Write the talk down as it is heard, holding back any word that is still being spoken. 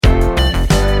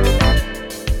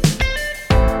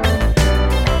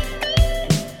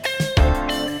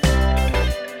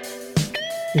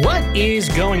is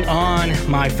going on,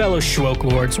 my fellow Schwoke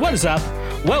Lords? What is up?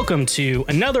 Welcome to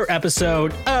another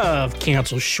episode of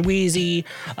Cancel Schweezy,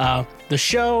 the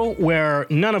show where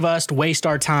none of us waste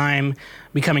our time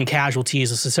becoming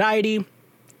casualties of society.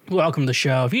 Welcome to the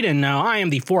show. If you didn't know, I am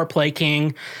the Foreplay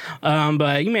King,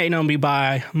 but you may know me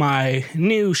by my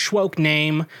new Schwoke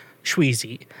name,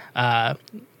 Schweezy.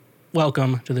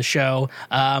 Welcome to the show.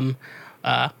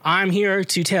 I'm here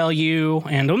to tell you,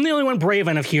 and I'm the only one brave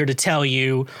enough here to tell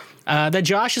you that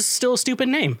Josh is still a stupid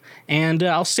name, and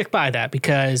I'll stick by that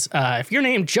because if you're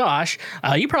named Josh,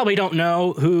 you probably don't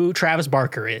know who Travis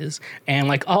Barker is, and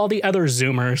like all the other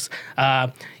Zoomers,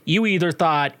 you either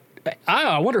thought,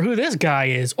 I wonder who this guy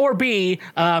is, or B,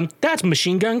 that's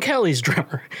Machine Gun Kelly's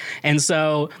drummer, and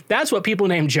so that's what people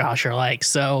named Josh are like.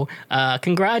 So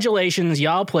congratulations,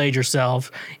 y'all played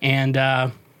yourself,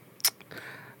 and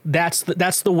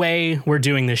that's the way we're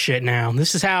doing this shit now.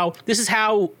 This is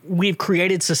how we've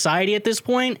created society at this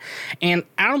point, and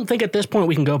I don't think at this point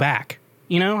we can go back.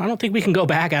 You know, I don't think we can go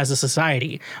back as a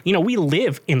society. You know, we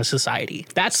live in a society.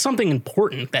 That's something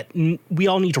important that we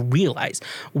all need to realize.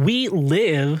 We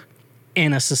live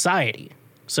in a society.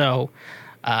 So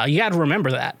you got to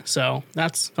remember that. So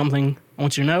that's something I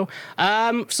want you to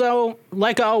know. So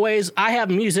like always, I have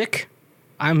music.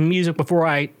 I'm music before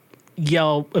I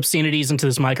yell obscenities into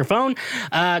this microphone.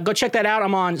 Go check that out.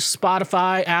 I'm on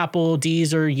Spotify, Apple,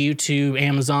 Deezer, YouTube,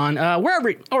 Amazon,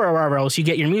 wherever else you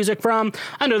get your music from,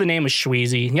 under the name of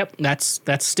Schweezy. Yep,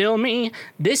 that's still me.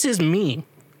 This is me.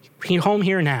 Home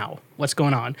here now. What's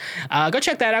going on? Go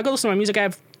check that out. Go listen to my music. I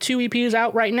have 2 EPs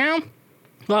out right now.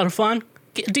 A lot of fun.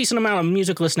 Get a decent amount of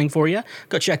music listening for you.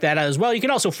 Go check that out as well. You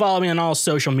can also follow me on all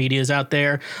social medias out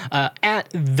there at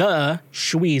the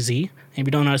Schweezy. If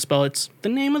you don't know how to spell it, it's the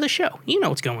name of the show. You know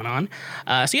what's going on.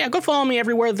 So yeah, go follow me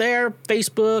everywhere there.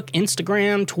 Facebook,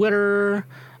 Instagram, Twitter.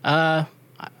 I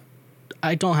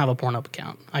don't have a Pornhub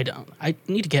account. I don't. I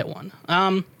need to get one.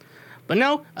 But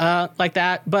no, like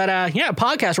that. But yeah,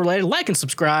 podcast related. Like and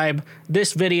subscribe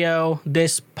this video,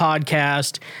 this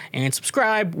podcast, and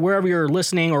subscribe wherever you're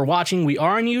listening or watching. We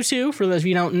are on YouTube. For those of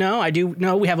you who don't know, I do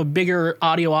know we have a bigger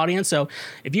audio audience. So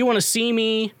if you want to see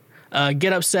me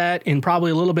get upset and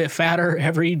probably a little bit fatter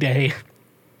every day,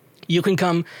 you can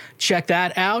come check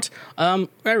that out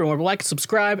everywhere. Like and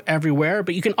subscribe everywhere.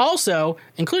 But you can also,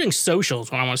 including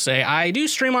socials, what I want to say, I do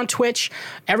stream on Twitch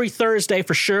every Thursday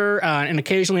for sure, and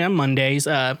occasionally on Mondays,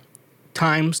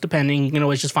 times depending. You can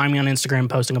always just find me on Instagram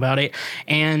posting about it.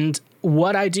 And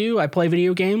what I do, I play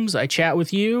video games, I chat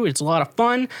with you, it's a lot of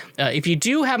fun. If you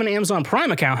do have an Amazon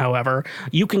Prime account, however,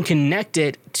 you can connect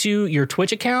it to your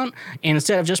Twitch account, and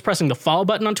instead of just pressing the follow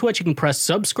button on Twitch, you can press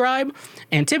subscribe,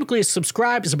 and typically a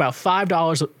subscribe is about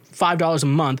 $5 a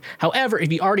month. However,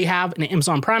 if you already have an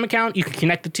Amazon Prime account, you can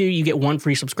connect the two, you get 1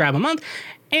 free subscribe a month,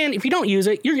 and if you don't use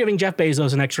it, you're giving Jeff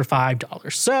Bezos an extra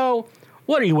 $5. So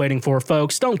what are you waiting for,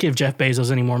 folks? Don't give Jeff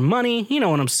Bezos any more money, you know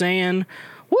what I'm saying?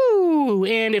 Woo!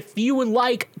 And if you would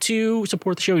like to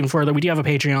support the show even further, we do have a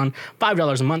Patreon.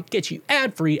 $5 a month gets you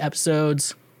ad-free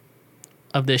episodes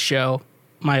of this show,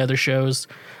 my other shows,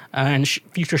 and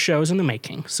future shows in the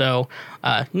making. So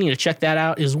you need to check that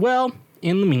out as well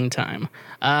in the meantime.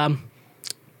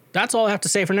 That's all I have to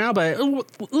say for now, but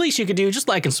at least you could do, just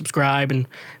like and subscribe and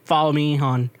follow me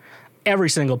on every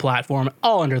single platform,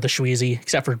 all under the Schweezy,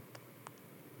 except for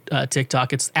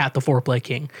TikTok. It's at the Foreplay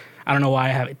King. I don't know why I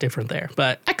have it different there,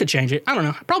 but I could change it. I don't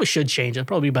know. I probably should change it.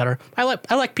 Probably be better. I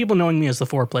like people knowing me as the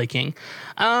Foreplay King.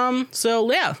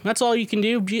 So yeah, that's all you can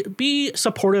do. Be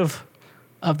supportive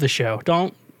of the show.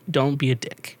 Don't be a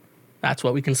dick. That's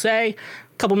what we can say.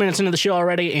 A couple minutes into the show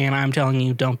already, and I'm telling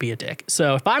you, don't be a dick.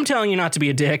 So if I'm telling you not to be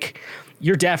a dick,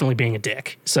 you're definitely being a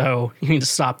dick. So you need to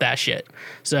stop that shit.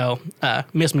 So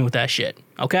miss me with that shit.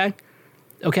 Okay?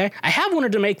 Okay? I have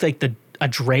wanted to make like a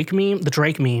Drake meme. The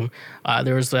Drake meme. I'm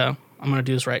going to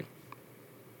do this right.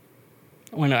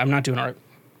 Oh, no, I'm not doing it right.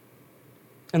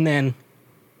 And then,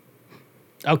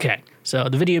 okay. So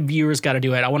the video viewers got to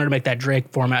do it. I wanted to make that Drake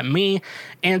format me.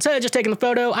 And instead of just taking the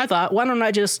photo, I thought, why don't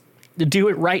I just do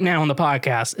it right now on the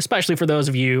podcast, especially for those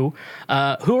of you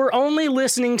who are only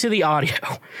listening to the audio,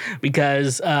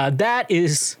 because that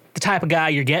is the type of guy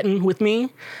you're getting with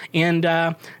me. And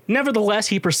nevertheless,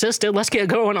 he persisted. Let's get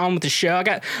going on with the show. I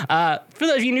got for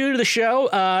those of you new to the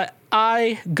show,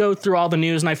 I go through all the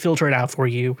news and I filter it out for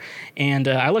you. And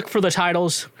I look for the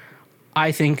titles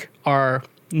I think are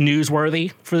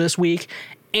newsworthy for this week.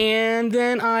 And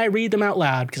then I read them out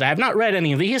loud because I have not read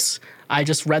any of these. I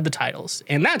just read the titles.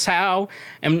 And that's how,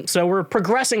 and so we're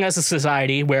progressing as a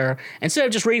society where instead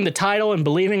of just reading the title and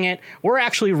believing it, we're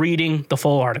actually reading the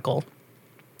full article.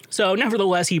 So,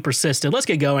 nevertheless, he persisted. Let's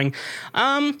get going.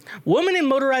 Woman in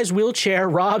motorized wheelchair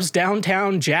robs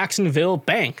downtown Jacksonville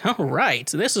bank. All right.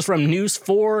 So this is from News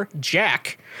 4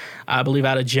 Jack, I believe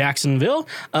out of Jacksonville.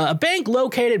 A bank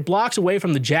located blocks away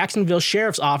from the Jacksonville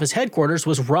Sheriff's Office headquarters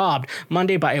was robbed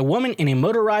Monday by a woman in a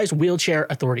motorized wheelchair,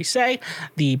 authorities say.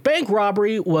 The bank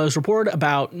robbery was reported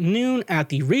about noon at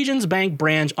the Regions Bank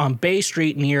branch on Bay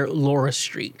Street near Laura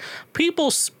Street.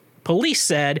 Police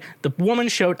said the woman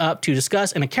showed up to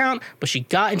discuss an account, but she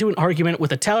got into an argument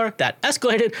with a teller that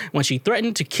escalated when she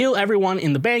threatened to kill everyone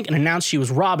in the bank and announced she was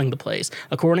robbing the place,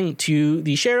 according to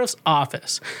the sheriff's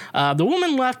office. The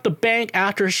woman left the bank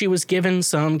after she was given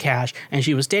some cash, and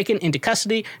she was taken into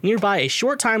custody nearby a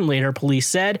short time later, police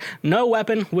said. No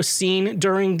weapon was seen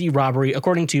during the robbery,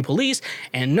 according to police,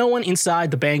 and no one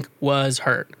inside the bank was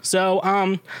hurt.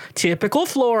 So, typical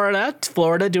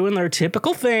Florida doing their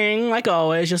typical thing, like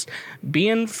always, just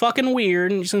being fucking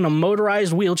weird and just in a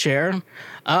motorized wheelchair.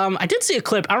 I did see a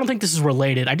clip. I don't think this is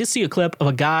related. I did see a clip of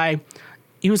a guy.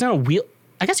 He was in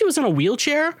a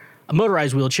wheelchair, a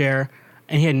motorized wheelchair,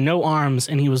 and he had no arms,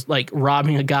 and he was like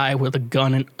robbing a guy with a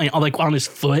gun and like on his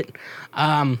foot.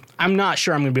 I'm not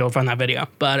sure I'm gonna be able to find that video,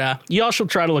 but y'all should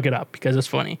try to look it up because it's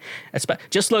funny.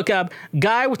 Just look up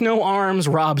guy with no arms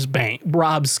robs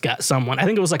someone. I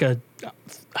think it was like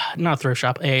not a thrift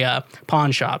shop, a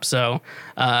pawn shop. So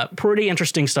pretty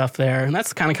interesting stuff there. And that's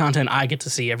the kind of content I get to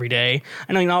see every day.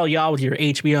 I know all y'all with your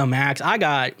HBO Max, I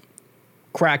got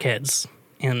crackheads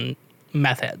and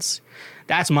meth heads.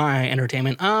 That's my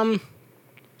entertainment.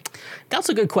 That's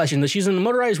a good question. That she's in a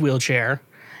motorized wheelchair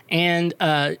and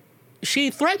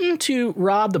she threatened to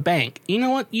rob the bank. You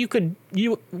know what?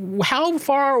 How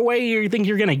far away do you think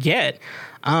you're going to get?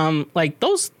 Like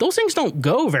those things don't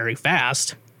go very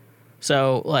fast.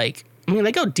 So, like, I mean,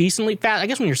 they go decently fast. I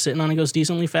guess when you're sitting on it, goes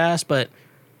decently fast, but,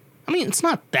 I mean, it's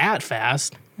not that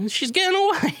fast. And she's getting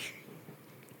away.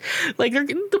 Like,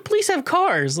 the police have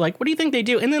cars. Like, what do you think they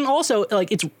do? And then also,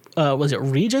 like, it's, was it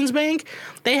Regions Bank?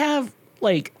 They have,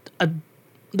 like,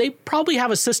 they probably have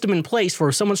a system in place for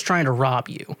if someone's trying to rob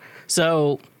you.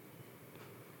 So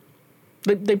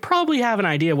they probably have an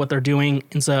idea what they're doing,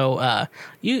 and so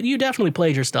you definitely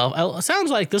played yourself. It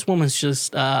sounds like this woman's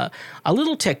just a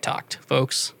little TikToked,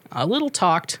 folks. A little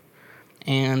talked,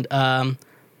 and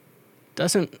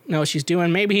doesn't know what she's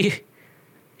doing. Maybe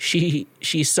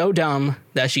she's so dumb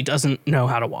that she doesn't know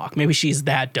how to walk. Maybe she's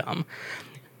that dumb.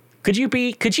 Could you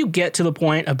get to the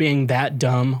point of being that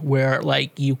dumb where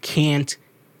like you can't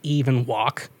even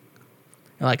walk?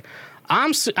 You're like,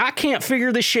 I can't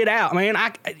figure this shit out, man.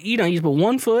 You put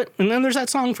one foot, and then there's that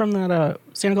song from that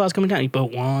Santa Claus Coming Down. You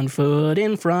put one foot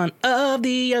in front of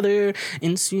the other,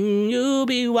 and soon you'll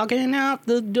be walking out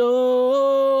the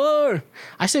door.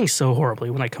 I sing so horribly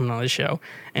when I come on this show,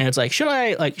 and it's like, should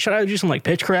I do some like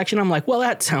pitch correction? I'm like, well,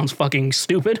 that sounds fucking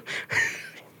stupid.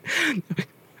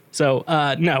 So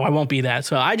no, I won't be that.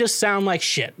 So I just sound like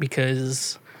shit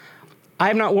because I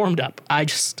have not warmed up.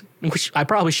 Which I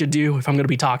probably should do if I'm going to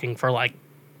be talking for like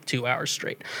 2 hours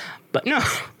straight. But no,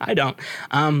 I don't.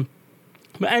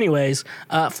 But anyways,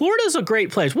 Florida's a great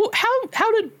place. Well,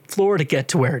 how did Florida get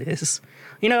to where it is?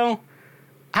 You know,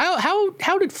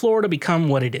 how did Florida become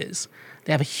what it is?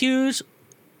 They have a huge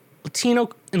Latino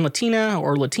and Latina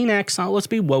or Latinx, let's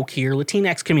be woke here,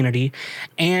 Latinx community.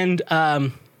 And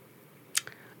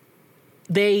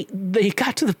they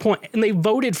got to the point and they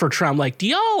voted for Trump. Like, do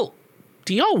y'all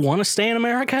want to stay in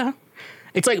America?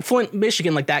 It's like Flint,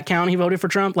 Michigan, like that county voted for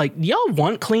Trump. Like, y'all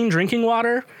want clean drinking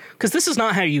water? Because this is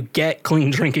not how you get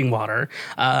clean drinking water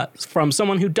from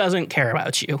someone who doesn't care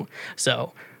about you.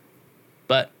 So,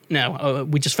 but no,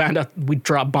 we just found out we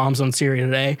dropped bombs on Syria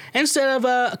today instead of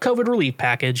a COVID relief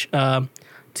package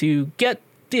to get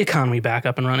the economy back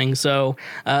up and running. So,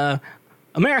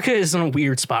 America is in a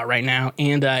weird spot right now,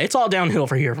 and it's all downhill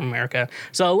from America.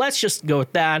 So let's just go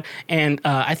with that. And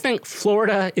I think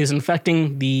Florida is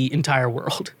infecting the entire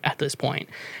world at this point.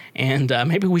 And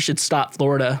maybe we should stop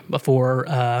Florida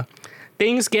before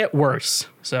things get worse.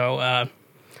 So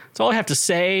that's all I have to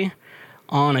say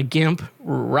on a gimp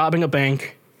robbing a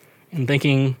bank and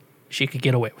thinking she could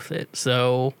get away with it.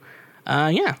 So,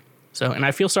 yeah. So, and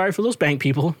I feel sorry for those bank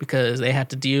people because they had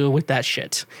to deal with that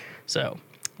shit. So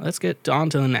let's get on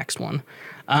to the next one.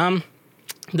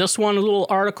 This one, a little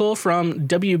article from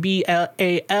WBAL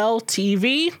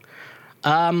TV.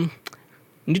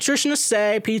 Nutritionists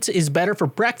say pizza is better for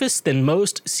breakfast than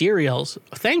most cereals.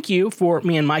 Thank you for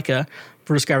me and Micah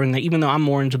for discovering that, even though I'm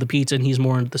more into the pizza and he's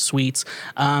more into the sweets.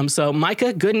 So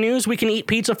Micah, good news, we can eat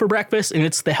pizza for breakfast, and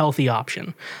it's the healthy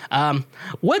option.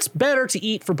 What's better to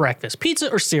eat for breakfast,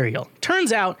 pizza or cereal?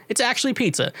 Turns out it's actually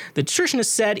pizza. The nutritionist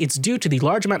said it's due to the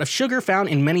large amount of sugar found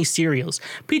in many cereals.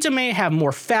 Pizza may have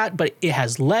more fat, but it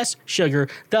has less sugar.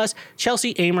 Thus,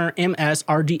 Chelsea Amer, MS,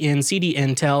 RDN,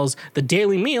 CDN tells the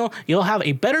Daily Meal you'll have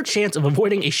a better chance of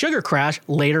avoiding a sugar crash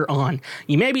later on.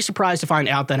 You may be surprised to find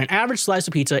out that an average slice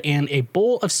of pizza and a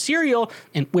bowl of cereal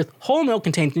with whole milk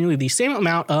contains nearly the same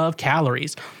amount of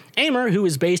calories. Amer, who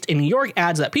is based in New York,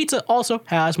 adds that pizza also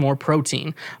has more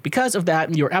protein. Because of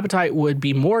that, your appetite would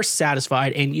be more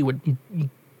satisfied and you would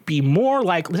be more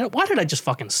likely... Why did I just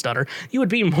fucking stutter? You would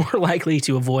be more likely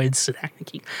to avoid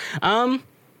snacking.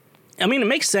 I mean, it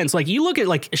makes sense. Like, you look at,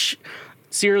 like,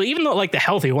 cereal, even though, like, the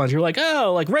healthy ones, you're like,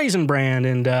 oh, like Raisin Bran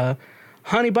and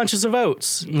Honey Bunches of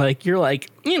Oats. Like, you're like,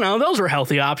 you know, those are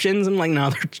healthy options. And, like, no,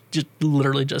 they're just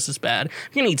literally just as bad. If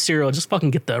you're gonna eat cereal, just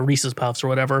fucking get the Reese's Puffs or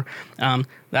whatever.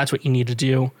 That's what you need to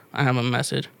do. I have a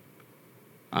message.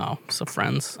 Oh, so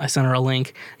friends. I sent her a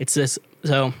link. It's this.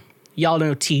 So, y'all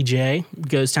know TJ,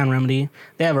 Ghost Town Remedy.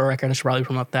 They have a record. I should probably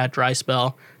promote that. Dry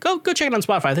Spell. Go check it on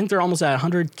Spotify. I think they're almost at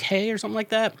 100K or something like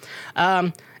that.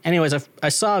 Anyways, I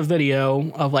saw a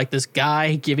video of, like, this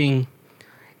guy giving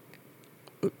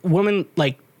women,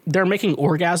 like, they're making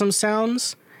orgasm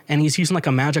sounds, and he's using, like,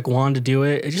 a magic wand to do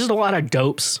it. It's just a lot of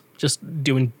dopes just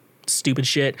doing stupid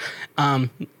shit.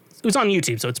 It was on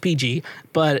YouTube, so it's PG,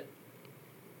 but,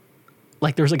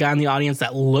 like, there was a guy in the audience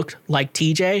that looked like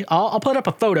TJ. I'll put up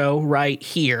a photo right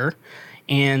here,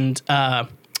 and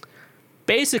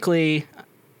basically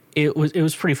it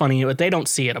was pretty funny, but they don't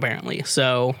see it apparently.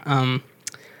 So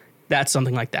that's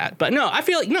something like that. But no, I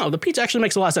feel like no, the pizza actually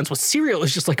makes a lot of sense. With cereal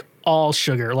is just like all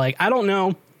sugar. Like, I don't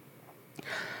know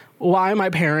why my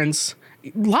parents.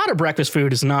 A lot of breakfast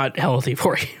food is not healthy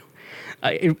for you.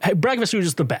 Breakfast food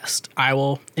is the best. I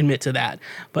will admit to that,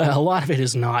 but a lot of it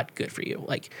is not good for you.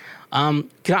 Like, I'm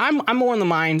more in the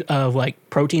mind of, like,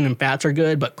 protein and fats are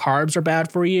good, but carbs are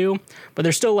bad for you. But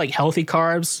there's still, like, healthy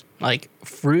carbs. Like,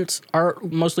 fruits are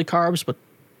mostly carbs, but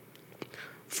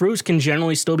fruits can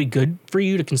generally still be good for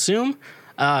you to consume.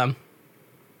 And,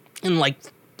 like,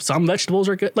 some vegetables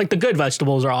are good. Like, the good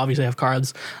vegetables are obviously have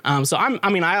carbs. So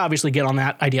I obviously get on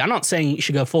that idea. I'm not saying you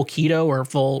should go full keto or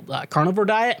full carnivore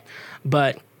diet,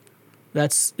 but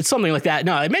it's something like that.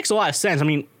 No, it makes a lot of sense. I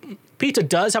mean, pizza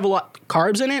does have a lot of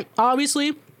carbs in it,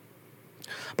 obviously,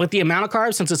 but the amount of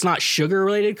carbs, since it's not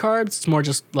sugar-related carbs, it's more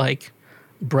just like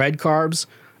bread carbs.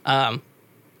 It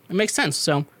makes sense.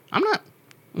 So I'm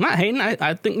not hating.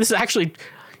 I think this is actually,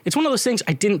 it's one of those things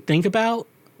I didn't think about,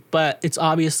 but it's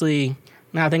obviously,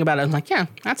 now I think about it, I'm like, yeah,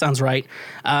 that sounds right.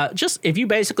 Just if you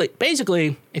basically,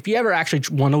 if you ever actually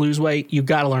want to lose weight, you've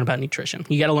got to learn about nutrition.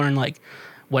 You got to learn, like,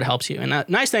 what helps you. And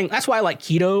nice thing, that's why I like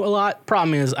keto a lot.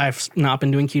 Problem is I've not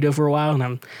been doing keto for a while, and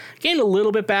I'm gained a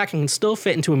little bit back and can still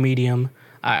fit into a medium.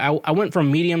 I went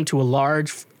from medium to a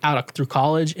large through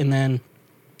college, and then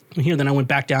I went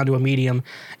back down to a medium.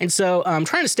 And so I'm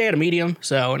trying to stay at a medium.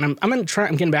 So, and I'm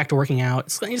getting back to working out.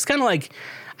 It's kind of like,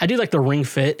 I do like the Ring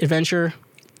Fit adventure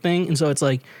thing. And so it's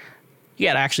like, you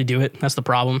got to actually do it. That's the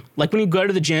problem. Like, when you go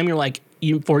to the gym, you're like,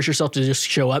 you force yourself to just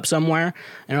show up somewhere, and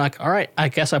you're like, all right, I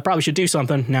guess I probably should do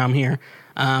something. Now I'm here.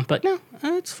 But no,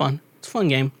 it's fun. It's a fun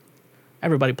game.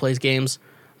 Everybody plays games.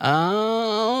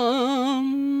 Yeah,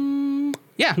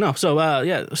 no.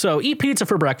 So eat pizza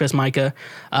for breakfast, Micah.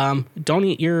 Don't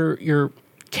eat your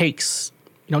cakes.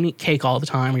 You don't eat cake all the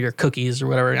time, or your cookies or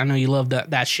whatever. I know you love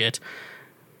that shit.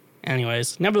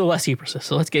 Anyways, nevertheless, he persists.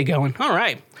 So let's get going. All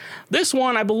right. This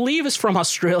one, I believe, is from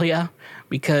Australia,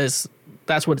 because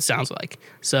that's what it sounds like.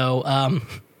 So,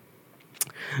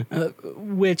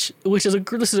 this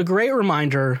is a great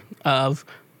reminder of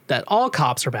that all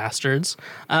cops are bastards,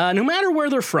 no matter where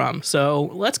they're from.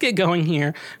 So let's get going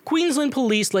here. Queensland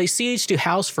police lay siege to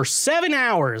house for 7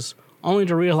 hours, only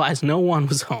to realize no one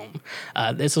was home.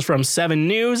 This is from 7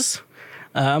 News.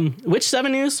 Which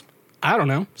 7 News? I don't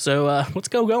know. So let's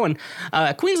go going.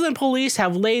 Queensland police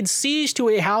have laid siege to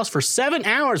a house for 7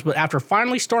 hours, but after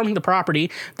finally storming the property,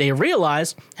 they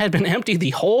realized it had been empty the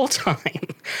whole time.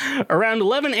 Around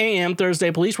 11 a.m.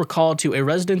 Thursday, police were called to a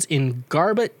residence in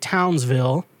Garbutt,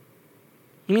 Townsville.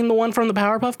 You mean the one from the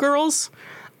Powerpuff Girls?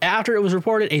 After it was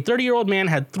reported a 30-year-old man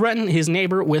had threatened his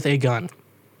neighbor with a gun.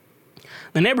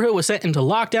 The neighborhood was sent into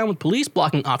lockdown with police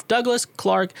blocking off Douglas,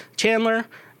 Clark, Chandler,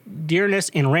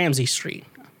 Dearness, and Ramsey Street.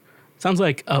 Sounds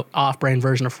like a off-brand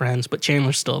version of Friends, but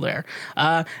Chandler's still there.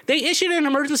 They issued an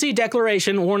emergency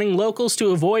declaration warning locals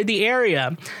to avoid the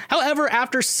area. However,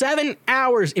 after 7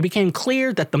 hours, it became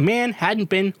clear that the man hadn't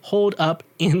been holed up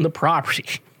in the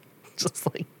property. Just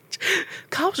like,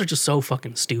 cops are just so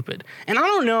fucking stupid. And I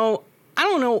don't know.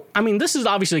 I mean, this is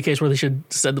obviously a case where they should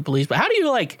send the police, but how do you,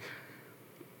 like,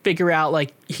 figure out,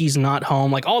 like, he's not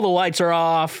home? Like, all the lights are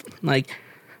off. Like,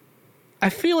 I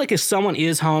feel like if someone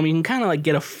is home, you can kind of, like,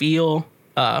 get a feel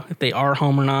if they are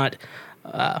home or not.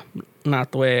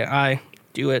 Not the way I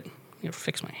do it. I need to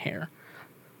fix my hair.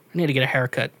 I need to get a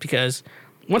haircut because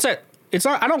I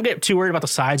don't get too worried about the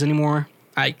sides anymore.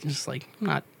 I just, like, I'm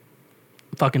not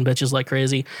fucking bitches like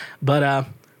crazy. But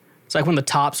it's like when the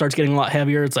top starts getting a lot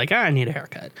heavier, it's like, I need a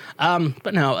haircut.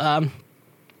 But no,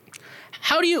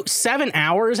 7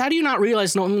 hours? How do you not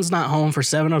realize no one's not home for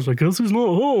 7 hours? Like, guess he's not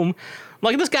home.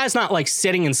 Like, this guy's not, like,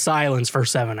 sitting in silence for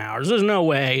 7 hours. There's no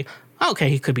way. Okay,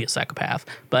 he could be a psychopath.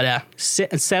 But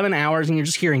 7 hours and you're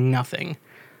just hearing nothing.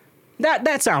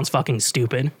 That sounds fucking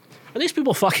stupid. Are these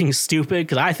people fucking stupid?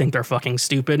 Because I think they're fucking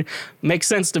stupid. Makes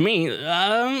sense to me.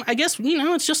 I guess,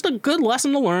 it's just a good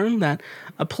lesson to learn that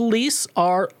police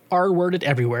are R-worded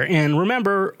everywhere. And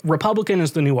remember, Republican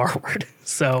is the new R-word.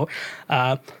 So,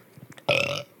 man,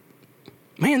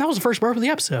 that was the first burp of the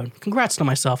episode. Congrats to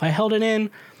myself. I held it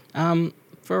in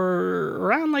for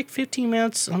around like 15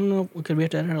 minutes. I don't know. Could we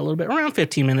have to edit it a little bit? Around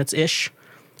 15 minutes-ish.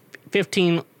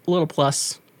 15, a little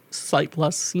plus. Slight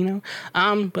plus,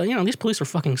 but these police are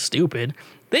fucking stupid.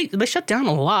 They shut down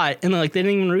a lot, and they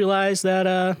didn't even realize that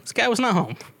this guy was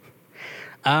not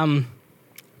home.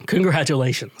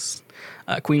 Congratulations,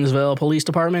 Queensville Police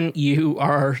Department. You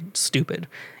are stupid,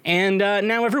 and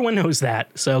now everyone knows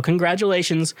that. So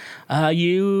congratulations,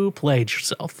 you played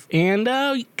yourself,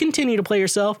 and continue to play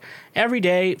yourself every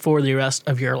day for the rest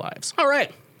of your lives. All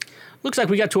right. Looks like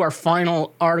we got to our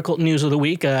final article news of the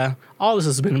week. All this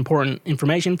has been important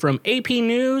information from AP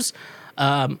News.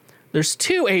 There's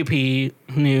two AP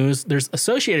News. There's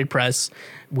Associated Press,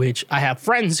 which I have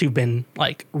friends who've been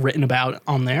written about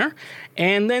on there.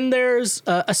 And then there's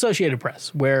Associated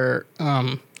Press, where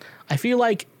I feel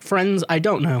like friends I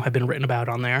don't know have been written about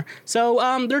on there. So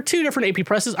there are two different AP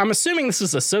presses. I'm assuming this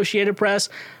is Associated Press.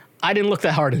 I didn't look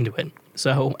that hard into it.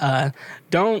 So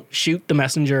don't shoot the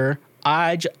messenger.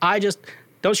 I just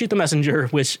don't shoot the messenger,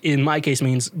 which in my case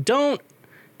means don't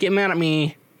get mad at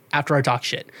me after I talk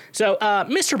shit. So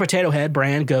Mr. Potato Head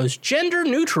brand goes gender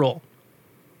neutral.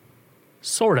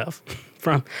 Sort of.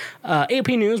 From AP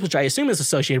News, which I assume is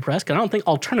Associated Press, because I don't think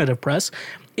Alternative Press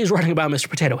is writing about Mr.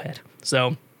 Potato Head.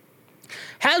 So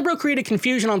Hasbro created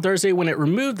confusion on Thursday when it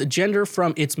removed the gender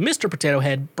from its Mr. Potato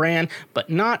Head brand, but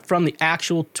not from the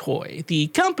actual toy. The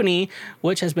company,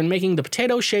 which has been making the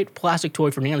potato-shaped plastic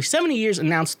toy for nearly 70 years,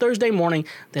 announced Thursday morning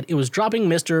that it was dropping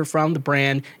Mr. from the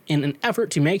brand in an effort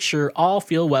to make sure all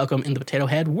feel welcome in the Potato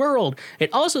Head world.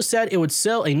 It also said it would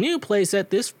sell a new playset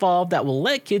this fall that will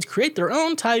let kids create their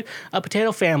own type of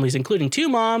potato families, including 2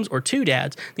 moms or 2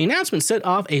 dads. The announcement set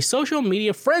off a social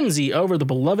media frenzy over the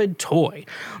beloved toy.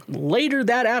 Later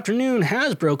that afternoon,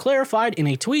 Hasbro clarified in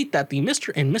a tweet that the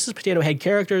Mr. and Mrs. Potato Head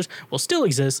characters will still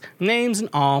exist, names and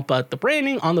all, but the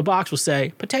branding on the box will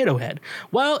say Potato Head.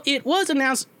 Well, it was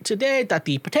announced today that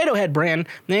the Potato Head brand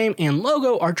name and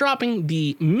logo are dropping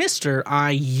the Mr.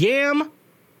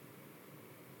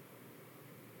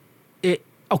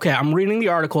 Okay, I'm reading the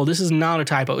article. This is not a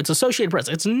typo. It's Associated Press.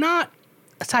 It's not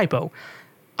a typo.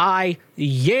 I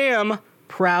am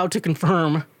proud to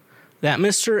confirm that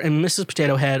Mr. and Mrs.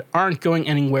 Potato Head aren't going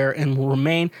anywhere and will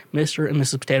remain Mr. and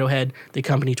Mrs. Potato Head, the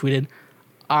company tweeted.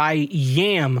 I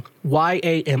am,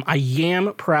 Y-A-M, I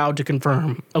am proud to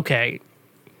confirm. Okay.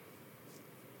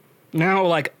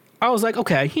 Now, I was like,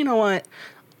 okay, you know what?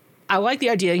 I like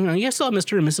the idea, you still have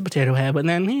Mr. and Mrs. Potato Head, but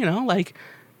then,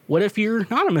 what if you're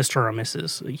not a Mr. or a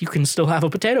Mrs.? You can still have a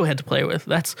potato head to play with.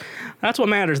 That's what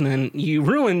matters. And then you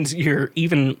ruined your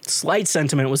even slight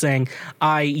sentiment with saying,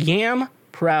 I am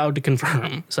proud to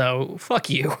confirm. So fuck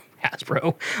you,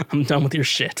 Hasbro. I'm done with your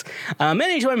shit.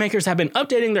 Many toy makers have been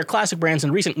updating their classic brands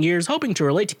in recent years, hoping to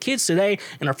relate to kids today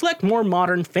and reflect more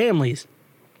modern families.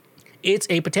 It's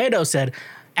a potato, said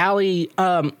Ali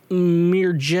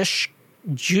Mirjewski.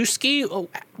 Oh,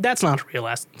 that's not a real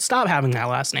last. Stop having that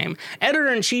last name.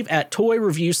 Editor-in-chief at toy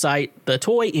review site The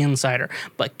Toy Insider.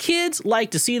 But kids like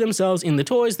to see themselves in the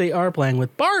toys they are playing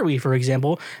with. Barbie, for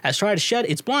example, has tried to shed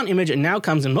its blonde image and now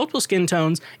comes in multiple skin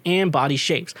tones and body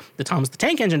shapes. The Thomas the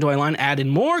Tank Engine toy line added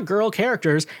more girl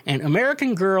characters, and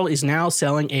American Girl is now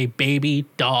selling a baby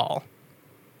doll.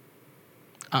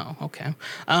 Oh, okay.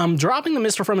 Dropping the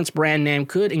Mr. from its brand name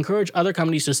could encourage other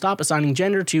companies to stop assigning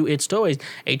gender to its toys,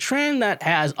 a trend that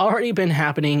has already been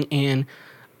happening in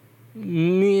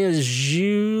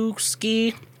Miyazaki.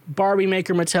 Barbie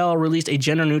maker Mattel released a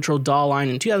gender-neutral doll line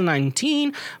in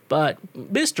 2019, but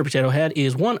Mr. Potato Head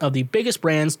is one of the biggest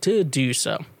brands to do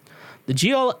so. The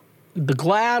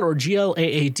GLAAD or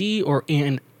GLAAD or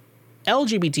an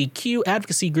LGBTQ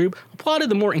advocacy group applauded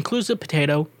the more inclusive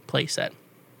potato playset.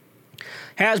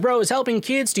 Hasbro is helping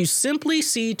kids to simply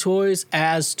see toys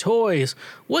as toys,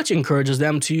 which encourages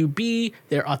them to be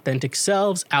their authentic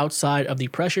selves outside of the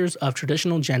pressures of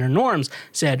traditional gender norms,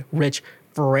 said Rich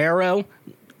Ferrero,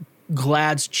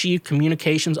 GLAAD's chief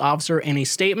communications officer, in a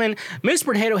statement. Mr.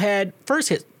 Potato Head first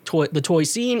hit the toy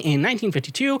scene in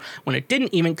 1952 when it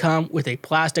didn't even come with a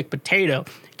plastic potato.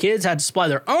 Kids had to supply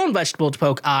their own vegetable to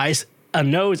poke eyes, a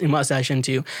nose, and mustache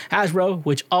into. Hasbro,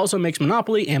 which also makes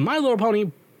Monopoly and My Little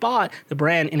Pony, bought the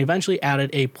brand and eventually added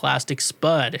a plastic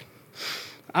spud.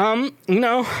 I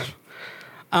don't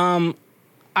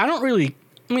really...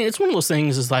 I mean, it's one of those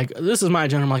things, is like, this is my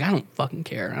agenda. I'm like, I don't fucking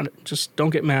care. Just don't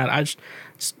get mad.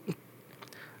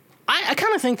 I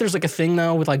kind of think there's like a thing,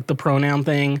 though, with like the pronoun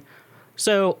thing.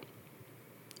 So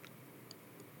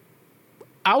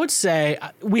I would say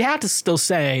we have to still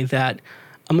say that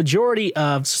a majority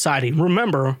of society,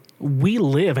 remember, we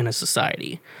live in a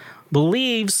society,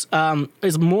 believes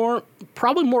is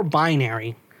probably more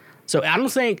binary. So I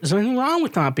don't think there's anything wrong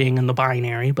with not being in the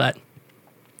binary, but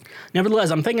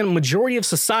nevertheless, I'm thinking a majority of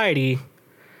society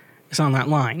is on that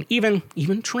line. Even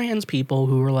trans people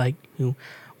who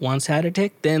once had a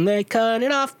dick, then they cut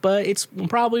it off, but it's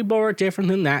probably more different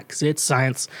than that because it's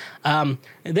science.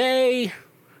 They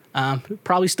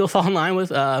probably still fall in line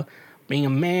with being a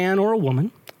man or a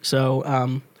woman. So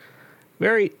I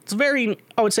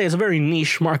would say it's a very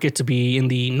niche market to be in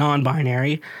the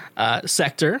non-binary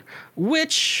sector,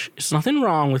 which is nothing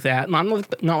wrong with that. Not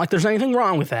like there's anything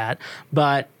wrong with that,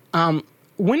 but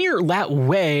when you're that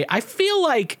way, I feel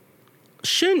like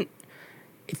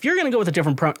if you're going to go with a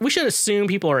different pronoun, we should assume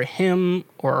people are him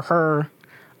or her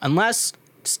unless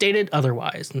stated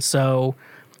otherwise. And so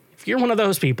if you're one of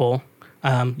those people,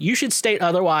 you should state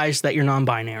otherwise that you're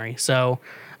non-binary. So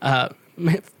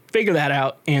figure that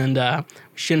out, and we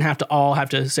shouldn't have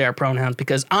to say our pronouns,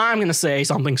 because I'm going to say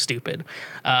something stupid.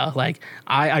 Like,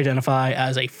 I identify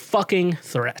as a fucking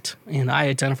threat, and I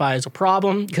identify as a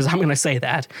problem because I'm going to say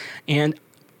that. And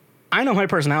I know my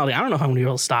personality. I don't know if I'm going to be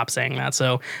able to stop saying that.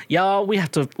 So, y'all, we have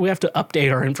to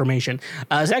update our information.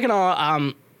 Second of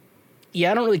all, I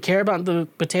don't really care about the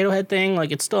potato head thing.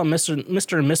 Like, it's still a Mr. and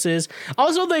Mrs.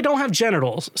 Also, they don't have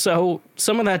genitals, so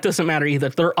some of that doesn't matter either.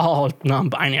 They're all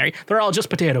non-binary. They're all just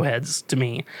potato heads to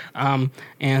me.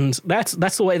 And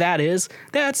that's the way that is.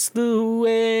 That's the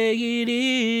way it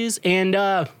is. And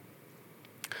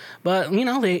but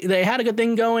they had a good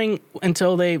thing going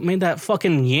until they made that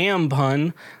fucking yam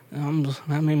pun.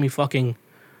 That made me fucking.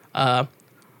 What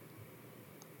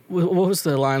was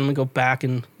the line? Let me go back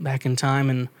in time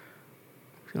and.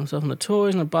 Himself in the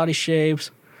toys and the body shapes.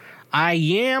 I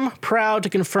am proud to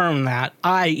confirm that.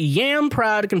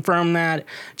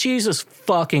 Jesus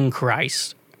fucking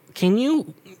Christ. Can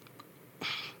you...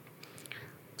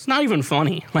 It's not even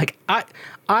funny. Like,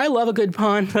 I love a good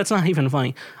pun. That's not even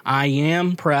funny. I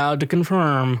am proud to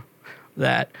confirm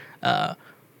that Mr.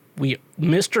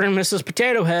 and Mrs.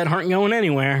 Potato Head aren't going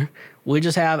anywhere. We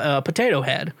just have a potato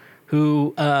head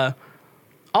who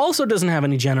also doesn't have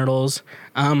any genitals.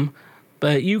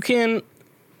 But you can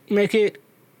make it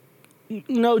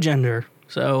no gender.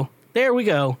 So there we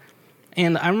go.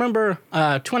 And I remember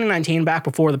 2019, back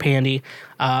before the pandy,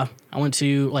 I went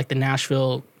to like the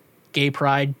Nashville Gay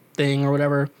Pride thing or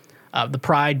whatever, the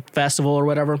Pride Festival or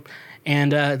whatever,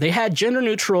 and they had gender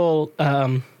neutral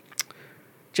porta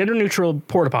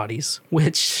potties,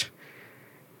 which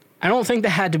I don't think that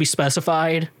had to be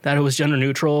specified that it was gender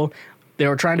neutral. They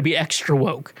were trying to be extra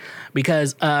woke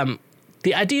because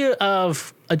the idea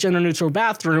of a gender-neutral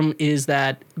bathroom is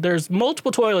that there's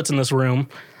multiple toilets in this room,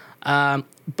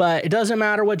 but it doesn't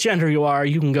matter what gender you are,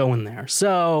 you can go in there.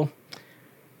 So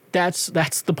that's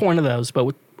the point of those. But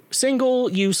with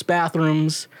single-use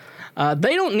bathrooms,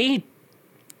 they don't need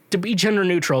to be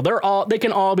gender-neutral. They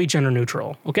can all be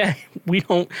gender-neutral. Okay, we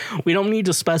don't need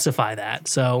to specify that.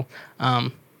 So,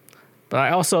 but I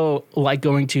also like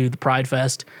going to the Pride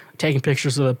Fest, taking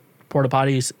pictures of the porta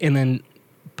potties, and then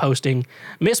posting,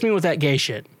 miss me with that gay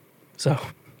shit. So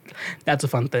that's a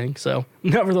fun thing. So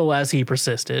nevertheless, he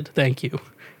persisted. Thank you.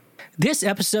 This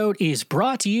episode is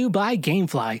brought to you by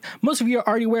GameFly. Most of you are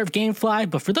already aware of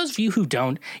GameFly, but for those of you who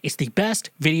don't, it's the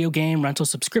best video game rental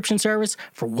subscription service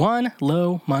for one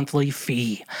low monthly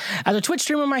fee. As a Twitch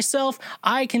streamer myself,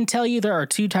 I can tell you there are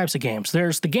two types of games.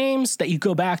 There's the games that you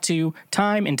go back to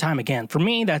time and time again. For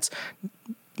me, that's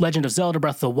Legend of Zelda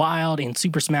Breath of the Wild and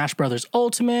Super Smash Bros.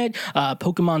 Ultimate,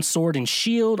 Pokemon Sword and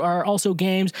Shield are also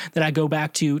games that I go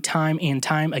back to time and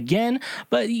time again.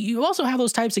 But you also have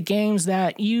those types of games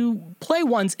that you play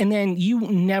once and then you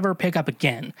never pick up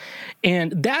again.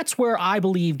 And that's where I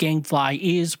believe GameFly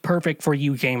is perfect for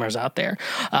you gamers out there.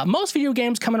 Most video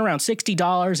games coming around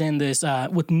 $60 in this,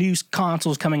 with new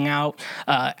consoles coming out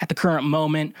at the current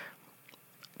moment.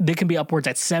 They can be upwards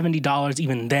at $70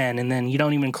 even then, and then you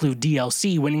don't even include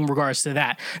DLC in regards to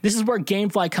that. This is where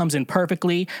GameFly comes in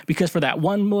perfectly, because for that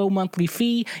one low monthly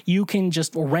fee, you can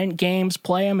just rent games,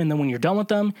 play them, and then when you're done with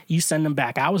them, you send them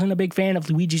back. I wasn't a big fan of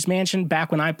Luigi's Mansion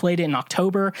back when I played it in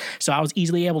October, so I was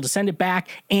easily able to send it back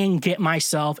and get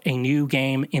myself a new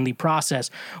game in the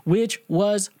process, which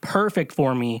was perfect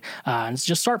for me.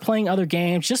 Just start playing other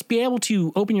games, just be able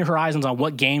to open your horizons on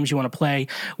what games you want to play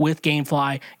with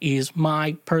GameFly is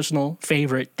my personal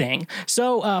favorite thing.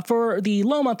 So for the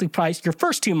low monthly price, your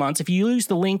first 2 months, if you use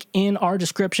the link in our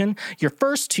description, your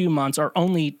first 2 months are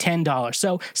only $10.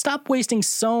 So stop wasting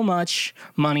so much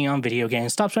money on video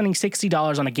games. Stop spending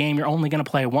 $60 on a game you're only going to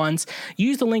play once.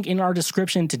 Use the link in our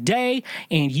description today,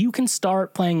 and you can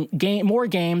start playing more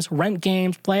games, rent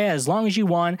games, play as long as you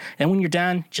want, and when you're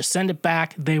done, just send it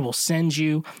back. They will send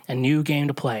you a new game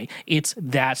to play. It's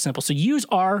that simple. So use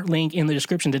our link in the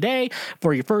description today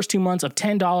for your first 2 months of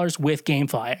 $10 with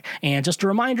GameFly. And just a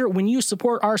reminder, when you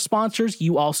support our sponsors,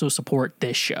 you also support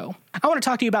this show. I want to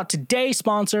talk to you about today's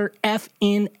sponsor,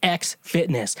 FNX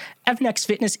Fitness. FNX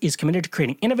Fitness is committed to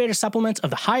creating innovative supplements of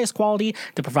the highest quality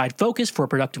that provide focus for a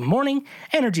productive morning,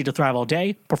 energy to thrive all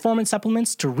day, performance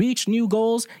supplements to reach new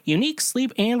goals, unique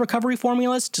sleep and recovery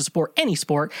formulas to support any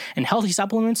sport, and healthy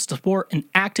supplements to support an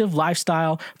active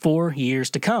lifestyle for years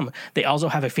to come. They also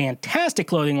have a fantastic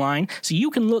clothing line so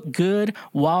you can look good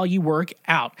while you work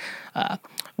out.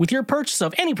 With your purchase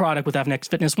of any product with FNX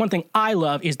Fitness, one thing I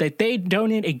love is that they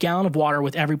donate a gallon of water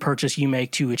with every purchase you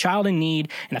make to a child in need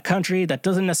in a country that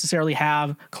doesn't necessarily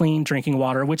have clean drinking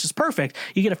water, which is perfect.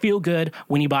 You get to feel good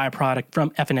when you buy a product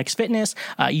from FNX Fitness.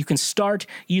 You can start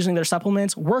using their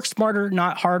supplements, work smarter,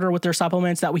 not harder with their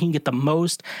supplements. That way you can get the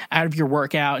most out of your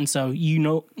workout, and so you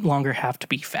no longer have to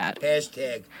be fat.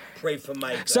 Hashtag pray for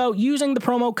Micah. So using the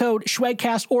promo code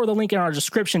SHWEGCAST or the link in our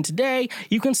description today,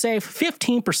 you can save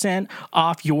 15%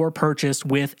 off your purchase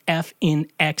with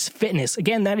FNX Fitness.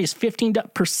 Again, that is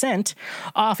 15%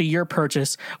 off of your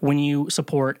purchase when you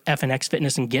support FNX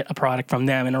Fitness and get a product from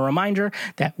them. And a reminder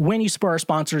that when you support our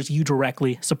sponsors, you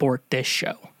directly support this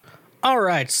show. All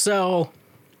right, so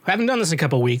I haven't done this in a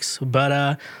couple weeks,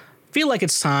 but feel like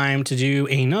it's time to do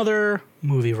another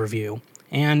movie review.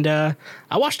 And I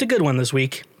watched a good one this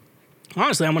week.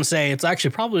 Honestly, I'm going to say it's actually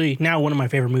probably now one of my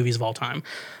favorite movies of all time.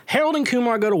 Harold and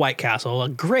Kumar Go to White Castle, a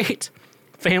great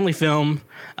family film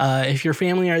if your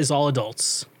family is all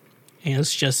adults and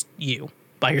it's just you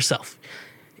by yourself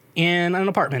in an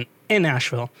apartment in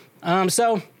Nashville.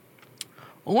 So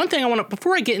one thing I want to,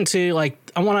 before I get into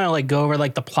I want to go over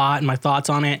the plot and my thoughts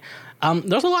on it.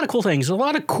 There's a lot of cool things. There's a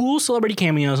lot of cool celebrity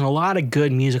cameos and a lot of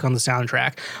good music on the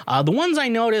soundtrack. The ones I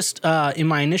noticed in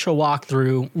my initial watch,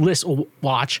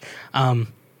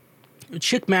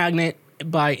 Chick Magnet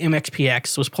by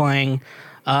MXPX was playing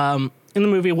in the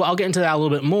movie. Well, I'll get into that a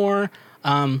little bit more.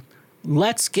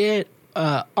 Let's Get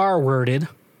R-Worded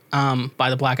by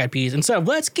the Black Eyed Peas. Instead of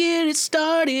Let's Get It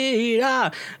Started,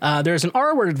 there's an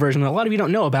R-worded version that a lot of you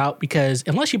don't know about, because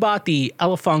unless you bought the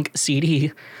Elefunk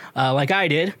CD like I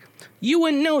did, you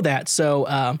wouldn't know that.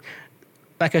 So,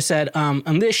 like I said,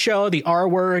 on this show, the R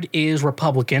word is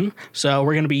Republican, so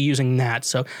we're going to be using that.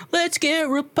 So, let's get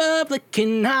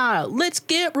Republican, let's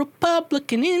get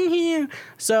Republican in here.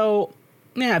 So,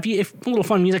 yeah, if a little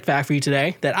fun music fact for you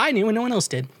today that I knew and no one else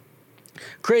did.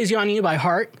 Crazy on You by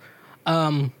Heart.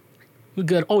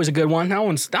 Good, always a good one. That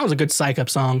was a good psych up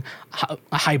song,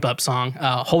 a hype up song.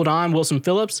 Hold On, Wilson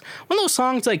Phillips. One of those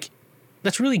songs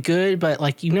that's really good,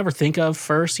 but you never think of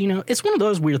first. It's one of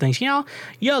those weird things. Y'all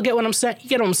get what I'm saying? You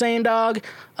get what I'm saying, dog?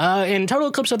 And Total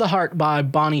Eclipse of the Heart by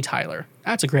Bonnie Tyler.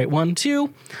 That's a great one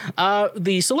too.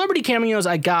 The celebrity cameos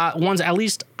I got, ones at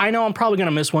least I know I'm probably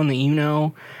gonna miss one that you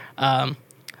know.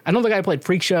 I know the guy who played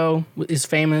Freak Show is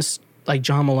famous, like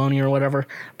John Maloney or whatever,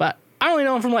 but I only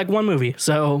know him from one movie,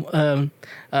 so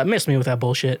miss me with that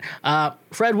bullshit.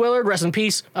 Fred Willard, rest in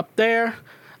peace, up there.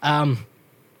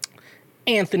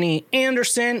 Anthony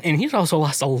Anderson, and he's also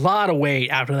lost a lot of weight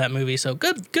after that movie, so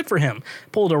good for him.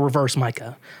 Pulled a reverse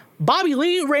Micah. Bobby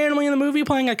Lee randomly in the movie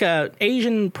playing like a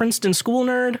Asian Princeton school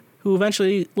nerd who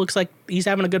eventually looks like he's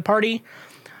having a good party.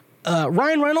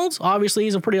 Ryan Reynolds, obviously,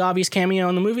 is a pretty obvious cameo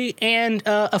in the movie. And,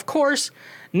 of course,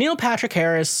 Neil Patrick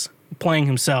Harris playing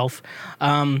himself.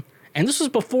 And this was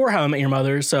before How I Met Your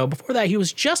Mother, so before that he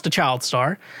was just a child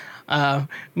star.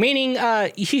 Meaning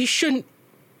he shouldn't...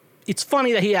 It's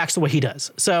funny that he acts the way he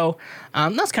does. So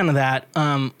that's kind of that.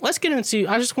 Let's get into...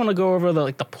 I just want to go over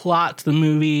the plot to the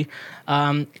movie,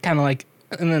 kind of like...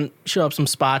 And then show up some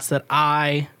spots that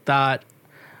I thought...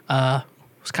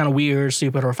 was kind of weird,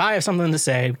 stupid, or if I have something to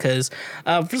say, because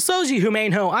for those of you who may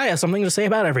know, I have something to say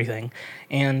about everything,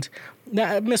 and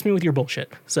miss me with your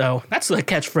bullshit. So that's the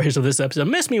catchphrase of this episode.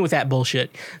 Miss me with that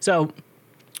bullshit. So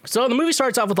the movie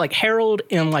starts off with like Harold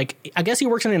in like, I guess he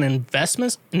works in an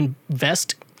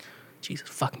Jesus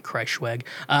fucking Christ, Schweg,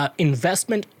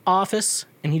 investment office,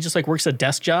 and he just like works a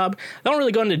desk job. I don't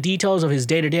really go into details of his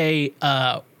day-to-day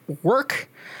work.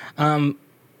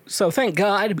 So thank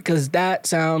God, because that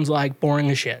sounds like boring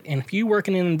as shit. And if you work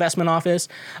in an investment office,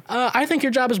 I think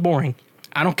your job is boring.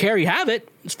 I don't care you have it.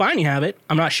 It's fine you have it.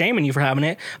 I'm not shaming you for having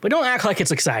it, but don't act like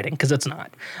it's exciting, because it's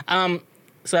not.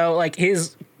 So like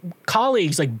his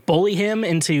colleagues like bully him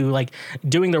into like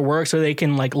doing their work so they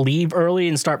can like leave early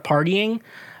and start partying.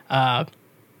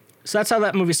 So that's how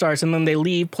that movie starts. And then they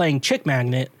leave playing Chick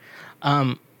Magnet,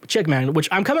 which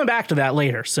I'm coming back to that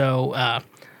later. So,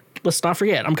 let's not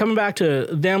forget, I'm coming back to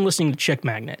them listening to Chick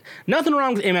Magnet. Nothing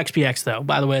wrong with MXPX, though,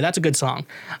 by the way. That's a good song.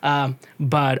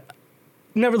 But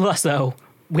nevertheless, though,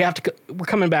 we're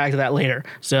coming back to that later.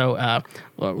 So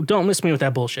don't miss me with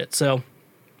that bullshit. So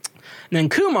then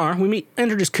Kumar,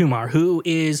 introduce Kumar, who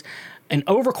is an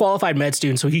overqualified med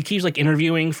student. So he keeps like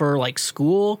interviewing for like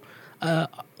school,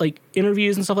 like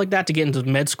interviews and stuff like that to get into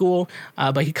med school,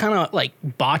 but he kind of like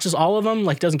botches all of them,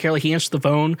 like doesn't care. Like he answers the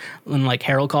phone when like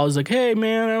Harold calls, like, hey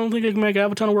man, I don't think I can make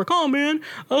have a ton of work. Oh man,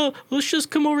 let's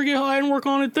just come over, get high and work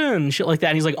on it then, shit like that.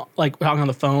 And he's like talking on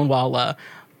the phone while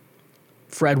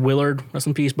Fred Willard, rest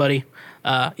in peace buddy,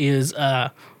 is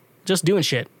just doing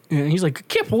shit. And he's like, I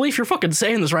can't believe you're fucking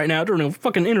saying this right now during a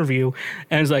fucking interview.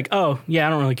 And he's like, oh, yeah, I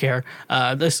don't really care.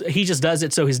 He just does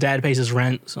it so his dad pays his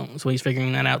rent. So he's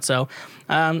figuring that out. So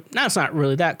that's not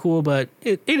really that cool, but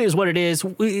it is what it is.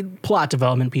 Plot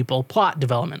development, people. Plot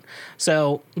development.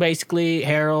 So basically,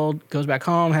 Harold goes back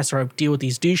home, has to deal with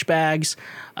these douchebags,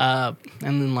 and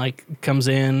then like comes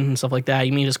in and stuff like that.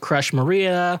 You meet his crush,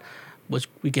 Maria, which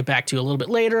we get back to a little bit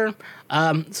later.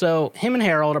 So him and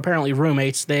Harold, apparently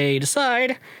roommates, they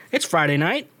decide, it's Friday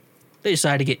night, they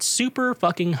decide to get super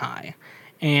fucking high.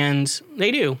 And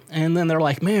they do. And then they're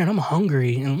like, man, I'm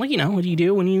hungry. And like, what do you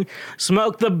do when you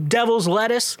smoke the devil's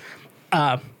lettuce?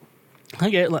 They're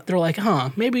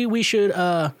like, maybe we should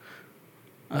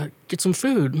get some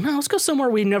food. No, let's go somewhere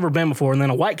we've never been before. And then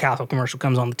a White Castle commercial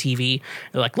comes on the TV.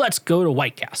 They're like, let's go to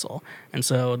White Castle. And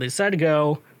so they decide to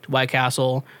go to White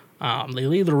Castle. They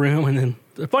leave the room, and then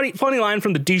the funny line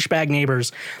from the douchebag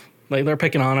neighbors, like they're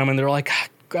picking on them, and they're like,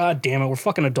 God damn it, we're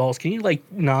fucking adults. Can you like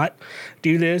not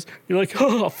do this? You're like,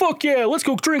 oh fuck yeah, let's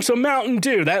go drink some Mountain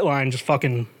Dew. That line just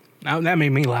fucking that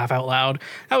made me laugh out loud.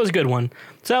 That was a good one.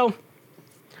 So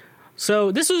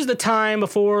this was the time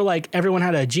before like everyone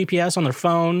had a GPS on their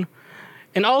phone,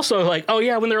 and also like, oh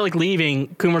yeah, when they're like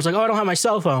leaving, Kumar's like, oh, I don't have my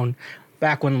cell phone.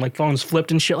 Back when like phones flipped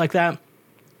and shit like that.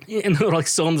 And they're like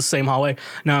still in the same hallway.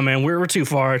 No, man, we're too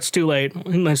far. It's too late.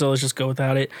 So let's just go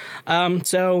without it.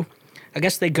 So I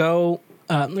guess they decide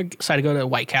to go to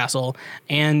White Castle.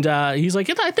 And he's like,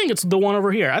 I think it's the one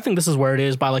over here. I think this is where it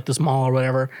is, by like this mall or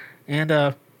whatever. And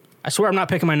I swear I'm not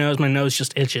picking my nose. My nose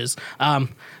just itches.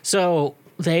 So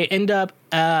they end up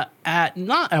at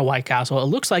not at White Castle. It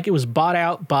looks like it was bought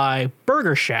out by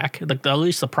Burger Shack. Like at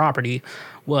least the property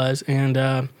was. And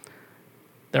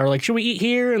they were like, should we eat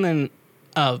here? And then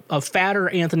a fatter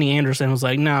Anthony Anderson was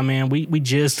like, nah, man, we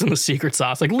jizzed in the secret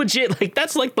sauce. Like, legit, like,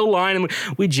 that's, like, the line.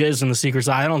 We jizzed in the secret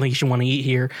sauce. I don't think you should want to eat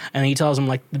here. And he tells him,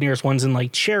 like, the nearest one's in,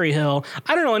 like, Cherry Hill.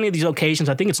 I don't know any of these locations.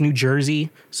 I think it's New Jersey.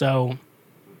 So,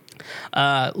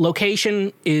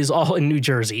 location is all in New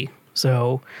Jersey.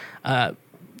 So,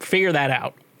 figure that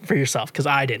out for yourself, because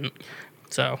I didn't.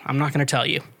 So, I'm not going to tell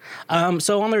you.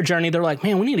 So, on their journey, they're like,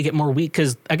 man, we need to get more weed,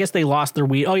 because I guess they lost their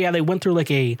weed. Oh, yeah, they went through,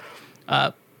 like, a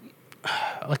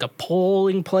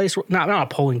polling place, not a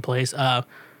polling place,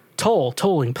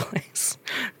 tolling place.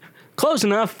 Close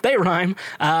enough, they rhyme.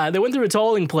 They went through a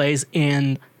tolling place,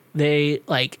 and they,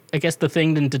 like, I guess the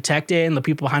thing didn't detect it, and the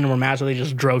people behind them were mad, so they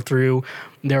just drove through.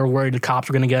 They were worried the cops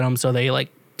were going to get them, so they, like,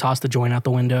 tossed the joint out the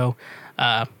window.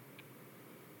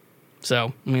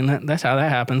 So I mean that's how that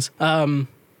happens.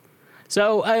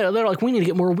 So they're like, we need to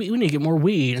get more weed. We need to get more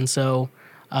weed, and so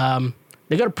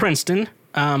they go to Princeton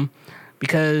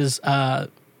because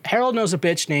Harold knows a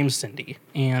bitch named Cindy,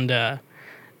 and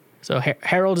so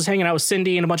Harold is hanging out with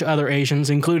Cindy and a bunch of other Asians,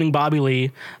 including Bobby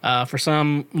Lee. For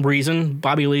some reason,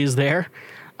 Bobby Lee is there.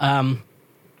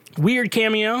 Weird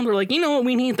cameo. They're like, you know what?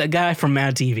 We need that guy from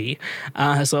Mad TV.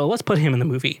 So let's put him in the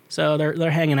movie. So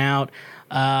they're hanging out,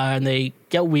 and they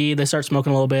get weed. They start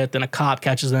smoking a little bit. Then a cop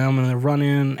catches them, and they're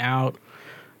running out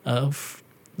of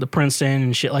the Princeton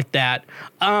and shit like that.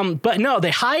 But no,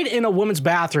 they hide in a woman's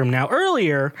bathroom. Now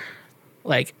earlier,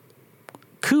 like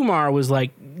Kumar was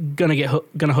like gonna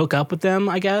hook up with them.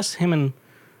 I guess him and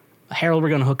Harold were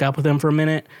gonna hook up with them for a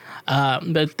minute.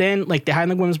 But then like they hide in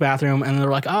the women's bathroom, and they're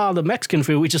like, oh, the Mexican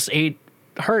food we just ate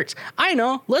hurts. I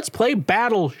know. Let's play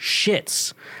battle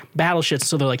shits.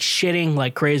 So they're like shitting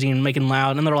like crazy and making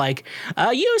loud, and they're like,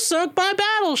 you sunk my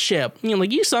battleship. You know,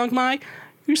 like you sunk my.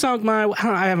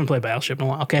 I haven't played Battleship in a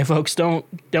while. Okay, folks, don't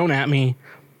at me.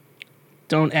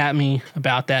 Don't at me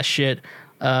about that shit.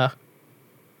 Don't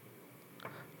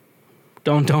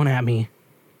at me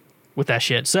with that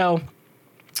shit. So,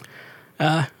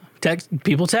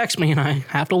 people text me, and I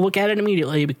have to look at it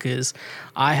immediately because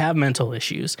I have mental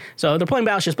issues. So they're playing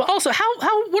battleships, but also,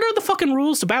 what are the fucking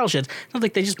rules to battleships? It's not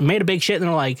like they just made a big shit and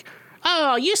they're like,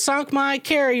 oh, you sunk my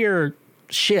carrier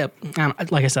ship.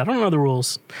 Like I said, I don't know the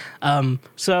rules.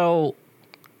 So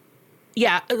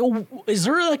yeah, is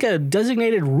there like a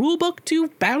designated rule book to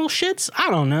battleships? I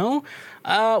don't know.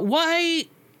 Why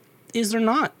is there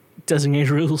not designated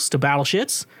rules to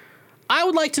battleships? I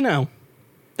would like to know.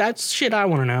 That's shit I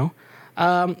want to know.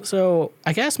 So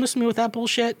I guess miss me with that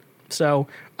bullshit. So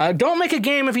don't make a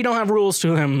game if you don't have rules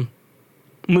to them,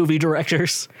 movie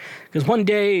directors, because one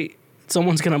day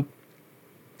someone's gonna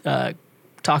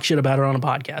talk shit about it on a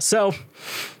podcast. So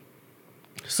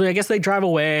I guess they drive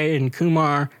away, and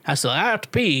Kumar has to, I have to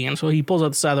pee, and so he pulls out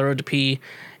the side of the road to pee,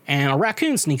 and a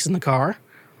raccoon sneaks in the car,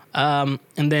 and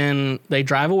then they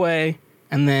drive away,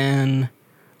 and then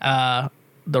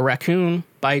the raccoon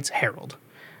bites Harold,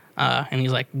 and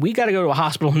he's like, we got to go to a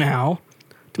hospital now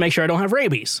to make sure I don't have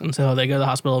rabies. And so they go to the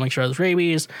hospital to make sure there's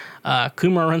rabies.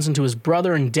 Kumar runs into his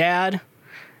brother and dad,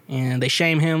 and they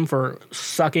shame him for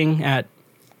sucking at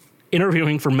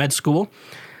interviewing for med school.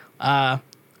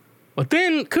 But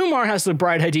then Kumar has the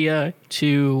bright idea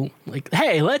to, like,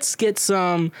 hey, let's get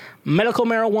some medical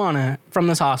marijuana from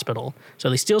this hospital. So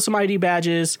they steal some ID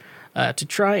badges to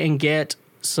try and get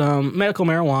some medical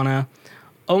marijuana.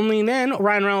 Only then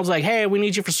Ryan Reynolds is like, hey, we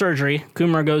need you for surgery.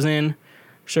 Kumar goes in,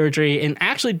 surgery, and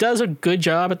actually does a good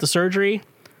job at the surgery.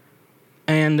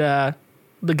 And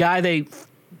the guy they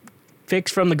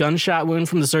fixed from the gunshot wound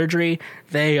from the surgery,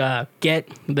 they get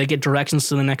directions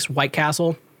to the next White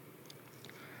Castle.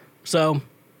 So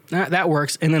that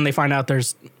works. And then they find out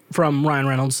from Ryan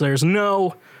Reynolds, there's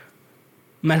no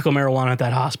medical marijuana at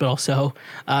that hospital. So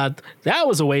that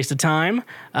was a waste of time.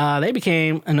 They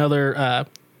became another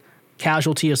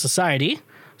casualty of society.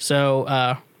 So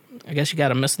I guess you got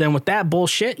to miss them with that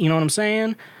bullshit. You know what I'm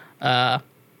saying?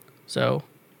 So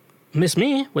miss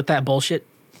me with that bullshit.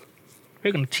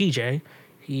 Speaking of TJ,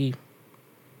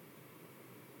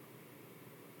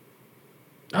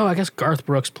 I guess Garth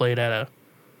Brooks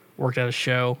worked at a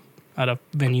show at a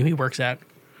venue he works at.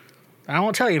 I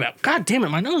won't tell you about. God damn it,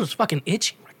 my nose is fucking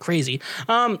itching like crazy.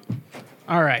 All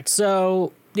right,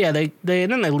 so yeah, they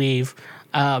leave.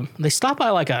 They stop by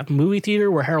like a movie theater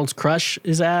where Harold's crush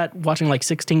is at, watching like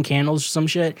 16 Candles or some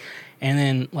shit, and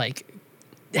then like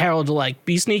Harold will like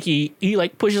be sneaky. He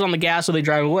like pushes on the gas so they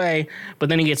drive away, but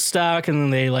then he gets stuck, and then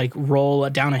they like roll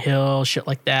down a hill, shit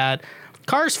like that.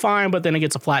 Car's fine, but then it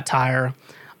gets a flat tire.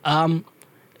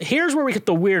 Here's where we get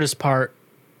the weirdest part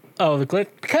of the cliff,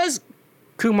 because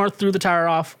Kumar threw the tire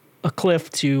off a cliff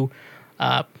to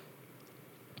see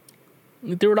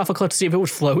if it would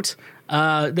float.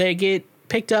 They get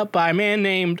picked up by a man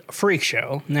named Freak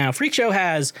Show. Now, Freak Show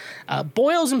has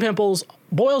boils and pimples.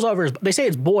 Boils over his... They say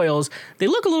it's boils. They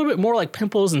look a little bit more like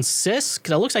pimples and cysts,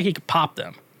 because it looks like he could pop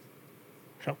them.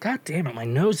 So, god damn it, my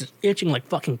nose is itching like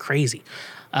fucking crazy.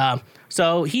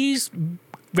 So, he's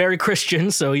very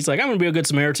Christian, so he's like, I'm going to be a good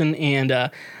Samaritan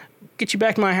and get you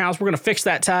back to my house. We're going to fix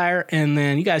that tire, and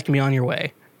then you guys can be on your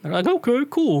way. They're like, okay,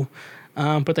 cool.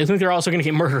 But they think they're also going to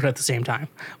get murdered at the same time,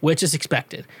 which is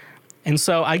expected. And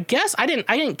so I guess I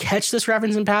didn't catch this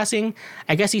reference in passing.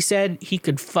 I guess he said you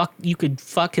could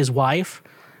fuck his wife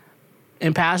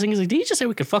in passing. He's like, did he just say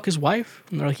we could fuck his wife?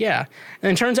 And they're like, yeah.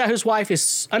 And it turns out his wife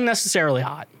is unnecessarily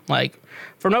hot, like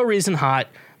for no reason hot.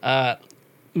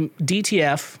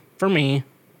 DTF for me.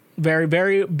 Very,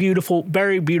 very beautiful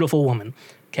woman.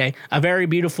 Okay, a very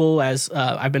beautiful, as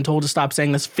I've been told to stop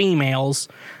saying this, females.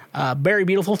 Very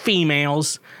beautiful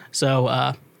females.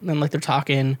 So then like they're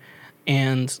talking,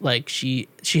 and like she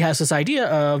has this idea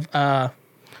of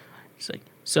she's like,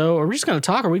 so are we just gonna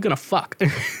talk? Or are we gonna fuck?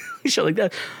 Shit like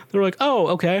that. They're like, oh,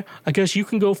 okay. I guess you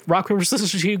can go rock paper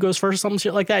scissors. She goes first, something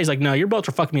shit like that. He's like, no, you're both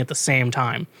are fucking me at the same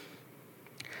time.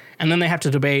 And then they have to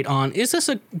debate on, is this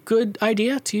a good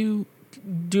idea to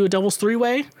do a devil's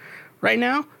three-way right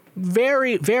now?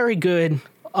 Very, very good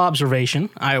observation.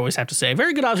 I always have to say,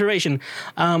 very good observation.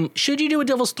 Should you do a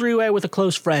devil's three-way with a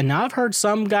close friend? Now, I've heard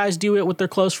some guys do it with their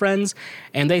close friends,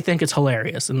 and they think it's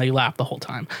hilarious, and they laugh the whole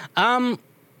time. I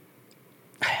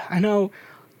know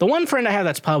the one friend I have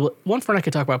that's public, one friend I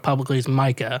could talk about publicly is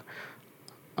Micah.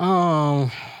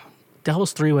 Oh,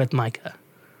 devil's three-way with Micah.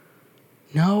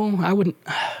 No, I wouldn't.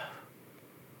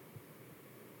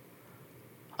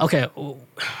 Okay.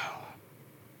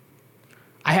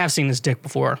 I have seen his dick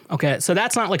before. Okay, so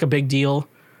that's not like a big deal.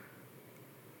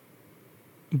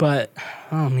 But,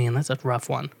 oh man, that's a rough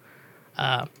one.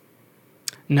 No,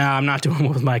 I'm not doing it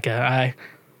with Micah.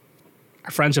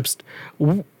 Our friendship's,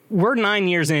 we're 9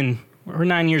 years in. We're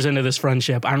 9 years into this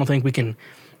friendship. I don't think we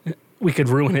could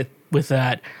ruin it with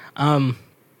that.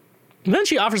 Then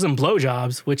she offers him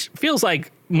blowjobs, which feels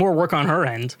like more work on her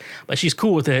end, but she's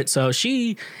cool with it. So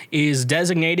she is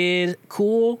designated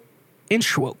cool and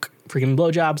schwoke for giving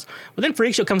blowjobs. But then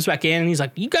Freak Show comes back in and he's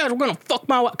like, you guys are going to fuck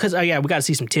my wife. Because, oh yeah, we got to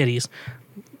see some titties.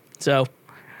 So,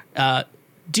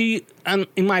 do you,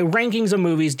 in my rankings of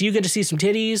movies, do you get to see some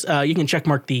titties? You can check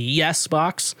mark the yes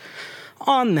box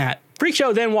on that. Freak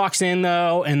Show then walks in,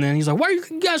 though, and then he's like, why are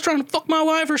you guys trying to fuck my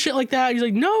wife or shit like that? He's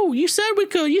like, no, you said we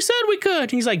could. You said we could.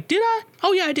 And he's like, did I?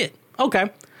 Oh, yeah, I did.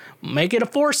 Okay. Make it a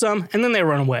foursome. And then they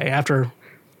run away after.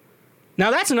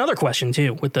 Now, that's another question,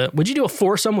 too. Would you do a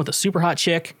foursome with a super hot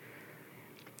chick?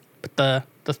 But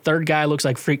the third guy looks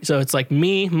like Freak. So it's like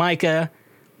me, Micah,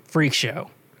 Freak Show.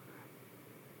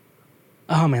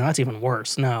 Oh, man, that's even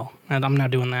worse. No, I'm not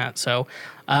doing that. So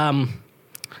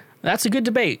that's a good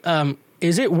debate.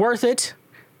 Is it worth it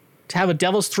to have a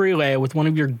devil's three-way with one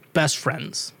of your best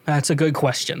friends? That's a good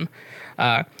question.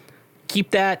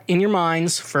 Keep that in your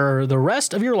minds for the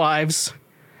rest of your lives,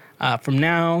 from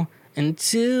now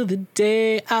until the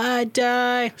day I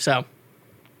die. So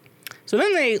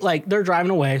then they're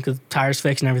driving away because the tire's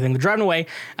fixed and everything. They're driving away.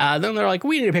 Then they're like,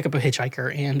 we need to pick up a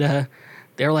hitchhiker. And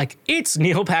they're like, it's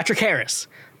Neil Patrick Harris.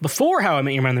 Before How I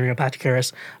Met Your Mother, Neil Patrick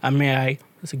Harris, may I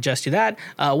suggest you that.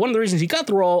 One of the reasons he got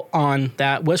the role on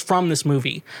that was from this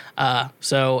movie.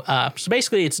 So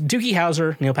basically it's Doogie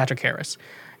Howser, Neil Patrick Harris.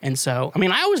 And so, I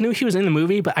mean, I always knew he was in the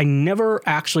movie, but I never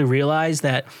actually realized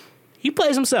that he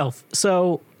plays himself.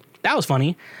 So that was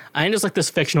funny. And just like this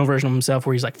fictional version of himself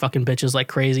where he's like fucking bitches like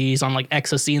crazy. He's on like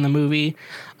ecstasy in the movie.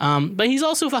 But he's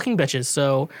also fucking bitches.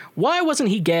 So why wasn't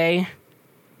he gay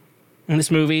in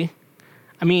this movie?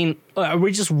 I mean, are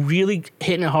we just really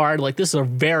hitting it hard? Like, this is a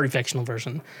very fictional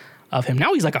version of him.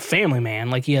 Now he's like a family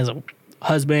man. Like, he has a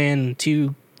husband,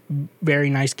 2 very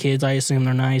nice kids. I assume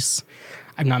they're nice.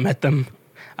 I've not met them.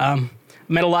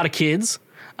 Met a lot of kids.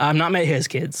 I've not met his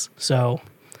kids. So,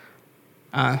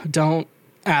 don't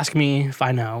ask me if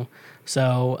I know.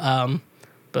 So,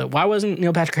 but why wasn't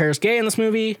Neil Patrick Harris gay in this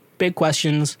movie? Big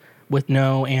questions with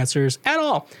no answers at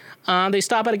all. They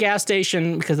stop at a gas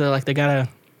station because they're like, they gotta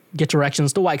get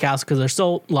directions to White House because they're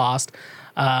still lost.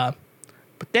 But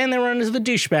then they run into the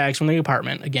douchebags from the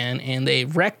apartment again, and they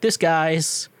wreck this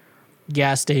guy's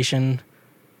gas station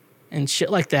and shit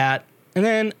like that. And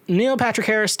then Neil Patrick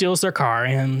Harris steals their car.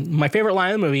 And my favorite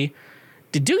line of the movie,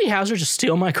 did Doogie Howser just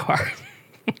steal my car?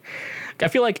 I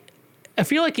feel like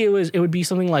it would be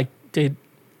something like, did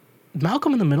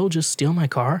Malcolm in the Middle just steal my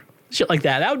car? Shit like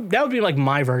that. That would be like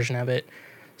my version of it.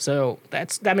 So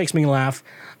that makes me laugh.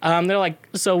 They're like,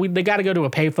 they got to go to a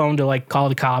payphone to like call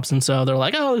the cops, and so they're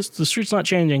like, oh, the street's not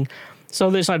changing. So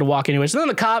they decide to walk anyway. So then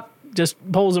the cop just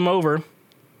pulls him over.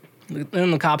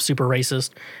 Then the cop's super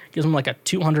racist, gives him like a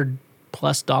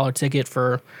 $200+ ticket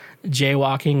for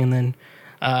jaywalking, and then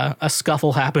a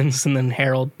scuffle happens, and then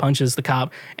Harold punches the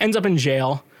cop, ends up in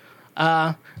jail,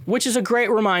 which is a great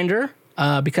reminder.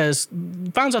 Because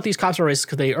finds out these cops are racist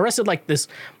because they arrested like this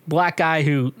black guy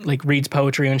who like reads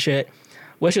poetry and shit,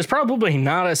 which is probably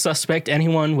not a suspect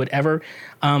anyone would ever.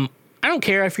 I don't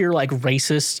care if you're like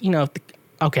racist, you know.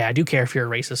 Okay, I do care if you're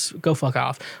a racist. Go fuck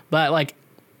off. But like,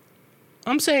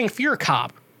 I'm saying if you're a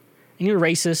cop and you're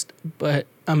racist, but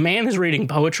a man is reading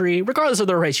poetry, regardless of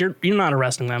their race, you're not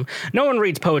arresting them. No one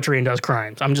reads poetry and does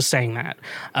crimes. I'm just saying that.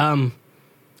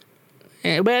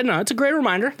 But no, it's a great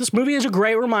reminder. This movie is a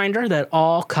great reminder that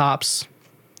all cops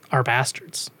are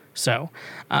bastards. So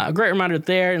a great reminder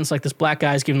there. And it's like this black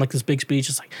guy's giving like this big speech.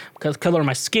 It's like, because the color of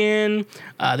my skin,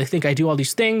 they think I do all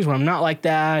these things when I'm not like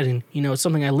that. And, you know, it's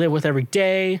something I live with every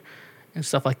day and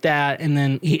stuff like that. And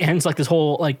then he ends like this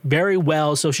whole like very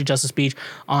well social justice speech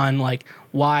on like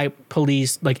why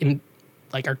police like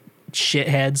are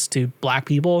shitheads to black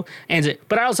people. And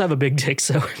but I also have a big dick,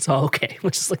 so it's all okay.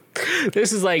 Which is like,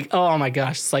 this is like, oh my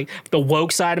gosh, it's like the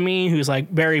woke side of me who's like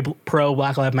very pro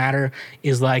Black Lives Matter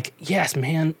is like, yes,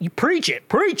 man, you preach it.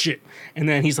 And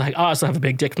then he's like, oh, I also have a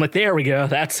big dick. I'm like, there we go.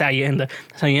 That's how you end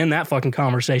that fucking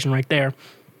conversation right there.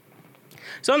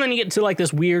 So then you get to like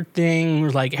this weird thing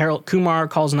where like Harold Kumar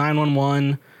calls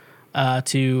 911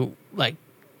 to like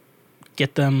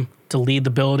get them to leave the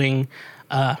building,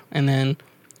 and then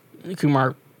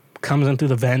Kumar comes in through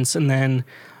the vents, and then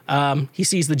he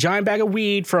sees the giant bag of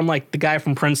weed from like the guy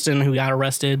from Princeton who got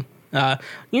arrested. You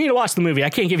need to watch the movie. I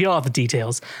can't give you all the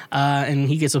details. And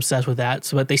he gets obsessed with that.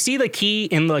 So, but they see the key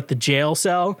in like the jail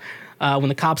cell when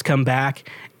the cops come back,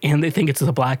 and they think it's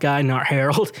the black guy, not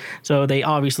Harold. So they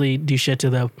obviously do shit to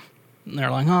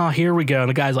they're like, oh, here we go. And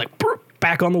the guy's like,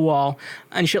 back on the wall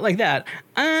and shit like that.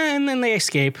 And then they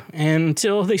escape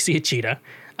until they see a cheetah.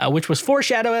 Which was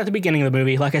foreshadowed at the beginning of the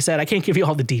movie. Like I said, I can't give you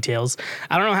all the details.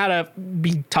 I don't know how to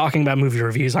be talking about movie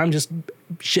reviews. I'm just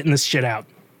shitting this shit out.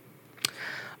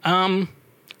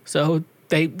 So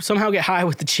they somehow get high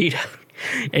with the cheetah,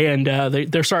 and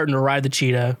they're starting to ride the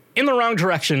cheetah in the wrong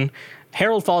direction.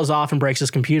 Harold falls off and breaks his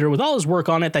computer with all his work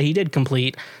on it that he did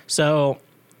complete. So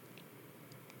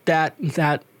that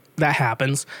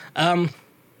happens. But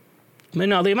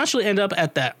no, they eventually end up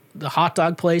at the hot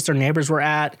dog place their neighbors were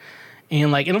at. And,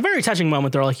 like, in a very touching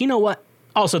moment, they're like, you know what?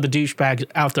 Also, the douchebags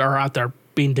are out there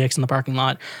being dicks in the parking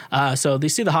lot. So they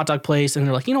see the hot dog place, and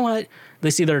they're like, you know what? They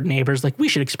see their neighbors, like, we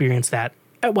should experience that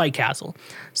at White Castle.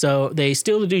 So they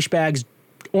steal the douchebag's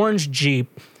orange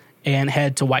Jeep and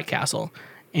head to White Castle.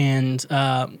 And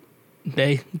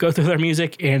they go through their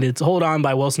music, and it's Hold On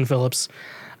by Wilson Phillips,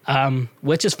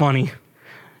 which is funny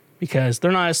because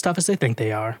they're not as tough as they think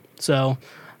they are. So...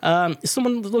 if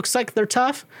someone looks like they're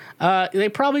tough, they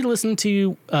probably listen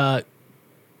to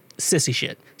sissy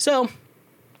shit. So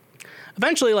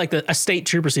eventually, like, a state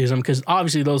trooper sees them because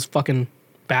obviously those fucking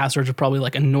bastards are probably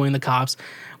like annoying the cops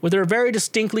with their very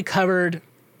distinctly covered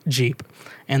Jeep.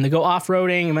 And they go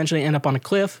off-roading, eventually end up on a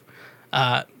cliff.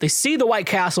 They see the White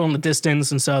Castle in the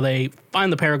distance, and so they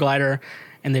find the paraglider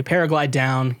and they paraglide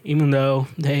down, even though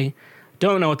they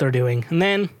don't know what they're doing. And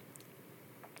then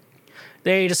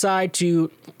they decide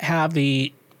to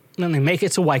then they make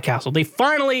it to White Castle. They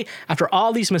finally, after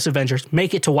all these misadventures,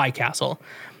 make it to White Castle.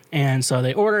 And so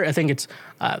they order, I think it's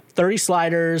 30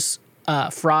 sliders,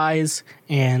 fries,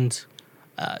 and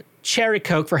cherry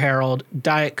Coke for Harold,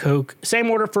 Diet Coke. Same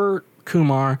order for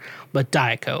Kumar, but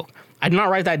Diet Coke. I did not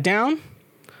write that down.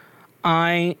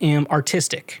 I am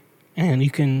artistic, and you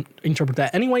can interpret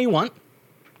that any way you want.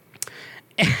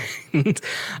 And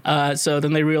so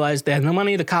then they realized they had no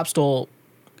money. The cops stole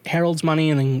Harold's money,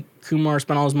 and then Kumar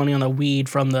spent all his money on the weed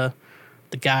from the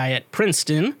guy at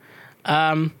Princeton.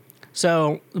 But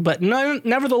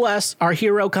nevertheless, our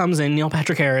hero comes in, Neil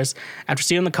Patrick Harris, after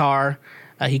stealing the car.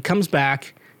 He comes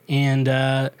back,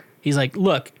 and he's like,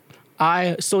 look,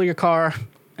 I stole your car,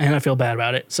 and I feel bad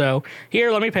about it. So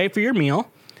here, let me pay for your meal.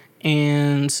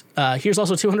 And here's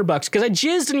also $200 because I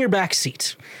jizzed in your back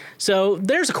seat. So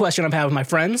there's a question I've had with my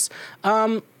friends.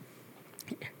 Someone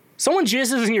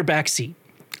jizzes in your back seat,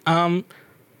 and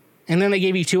then they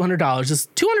gave you $200. Is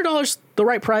 $200 the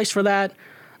right price for that?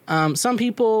 Some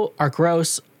people are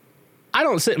gross. I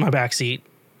don't sit in my back seat,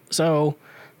 so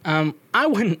I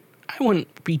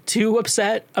wouldn't be too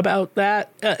upset about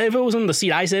that. If it was in the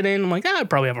seat I sit in, I'm like, I'd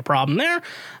probably have a problem there.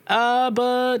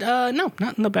 But no,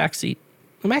 not in the back seat.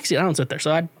 The backseat, I don't sit there,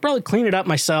 so I'd probably clean it up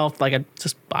myself. Like, I'd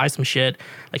just buy some shit,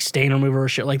 like stain remover or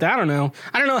shit like that. I don't know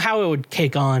how it would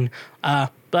cake on,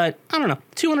 but I don't know.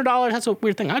 $200, that's a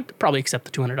weird thing. I'd probably accept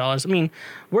the $200. I mean,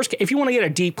 worst case, if you want to get a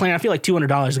deep clean, I feel like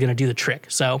 $200 is going to do the trick.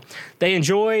 So they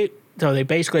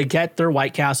basically get their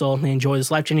White Castle. They enjoy this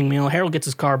life-changing meal. Harold gets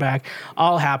his car back,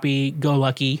 all happy, go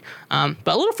lucky. But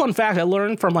a little fun fact I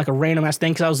learned from like a random ass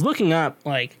thing, because I was looking up,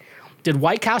 like, did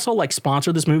White Castle, like,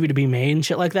 sponsor this movie to be made and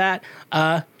shit like that?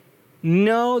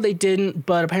 No, they didn't,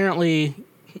 but apparently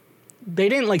they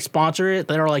didn't, like, sponsor it.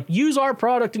 They were like, use our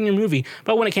product in your movie.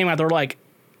 But when it came out, they were like,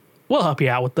 we'll help you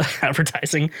out with the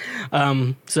advertising.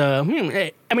 So,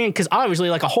 I mean, because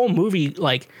obviously, like, a whole movie,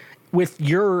 like, with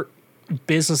your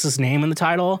business's name in the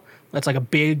title, that's, like, a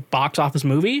big box office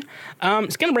movie,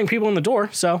 it's going to bring people in the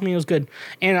door. So, I mean, it was good.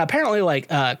 And apparently, like,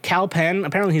 Kal Penn,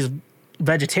 apparently he's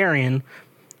vegetarian.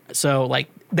 So, like,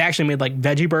 they actually made like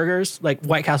veggie burgers, like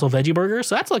White Castle veggie burgers.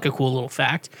 So that's like a cool little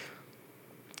fact.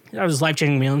 That was a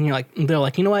life-changing meal. And they're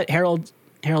like, you know what? Harold's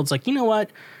like, you know what?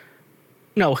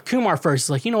 No, Kumar first is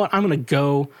like, you know what? I'm going to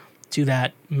go to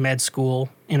that med school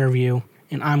interview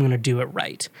and I'm going to do it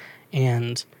right.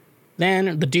 And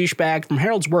then the douchebag from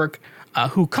Harold's work,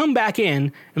 who come back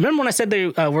in. Remember when I said they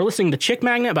were listening to Chick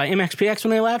Magnet by MXPX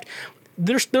when they left?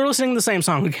 They're listening to the same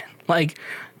song again. Like,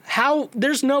 how?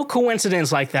 There's no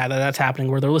coincidence like that's happening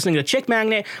where they're listening to Chick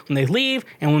Magnet when they leave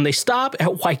and when they stop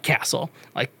at White Castle.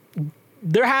 Like,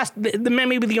 that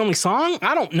may be the only song.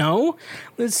 I don't know.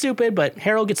 It's stupid, but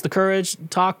Harold gets the courage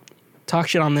to talk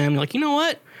shit on them. You're like, you know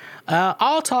what?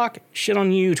 I'll talk shit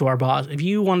on you to our boss if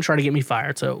you want to try to get me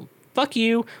fired. So fuck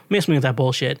you. Miss me with that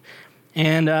bullshit.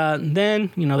 And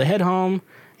then, they head home,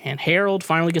 and Harold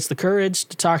finally gets the courage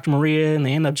to talk to Maria, and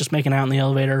they end up just making out in the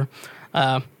elevator.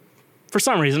 For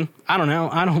some reason, I don't know.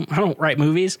 I don't write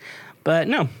movies, but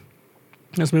no.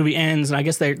 This movie ends, and I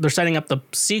guess they're setting up the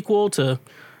sequel to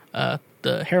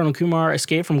the Harold and Kumar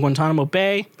Escape from Guantanamo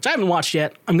Bay, which I haven't watched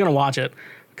yet. I'm gonna watch it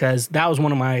because that was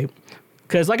one of my.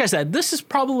 Because, like I said, this is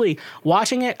probably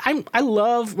watching it. I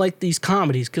love like these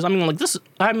comedies because I'm a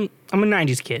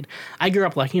 '90s kid. I grew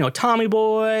up like Tommy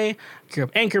Boy, grew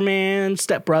up Anchorman,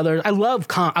 Step Brothers. I love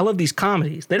these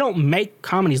comedies. They don't make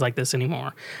comedies like this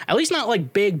anymore. At least not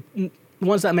like big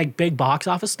ones that make big box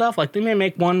office stuff. Like they may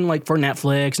make one like for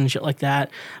Netflix and shit like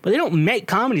that, but they don't make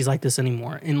comedies like this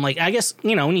anymore. And like I guess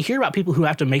when you hear about people who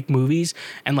have to make movies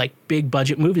and like big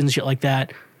budget movies and shit like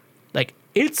that, like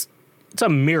it's a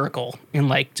miracle and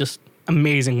like just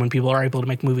amazing when people are able to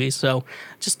make movies. So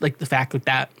just like the fact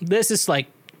that this is like,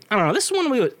 I don't know, this is one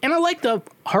of the, and I like the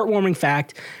heartwarming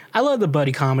fact. I love the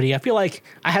buddy comedy. I feel like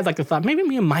I had like the thought, maybe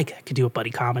me and Micah could do a buddy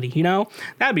comedy,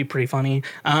 That'd be pretty funny.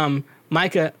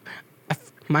 Micah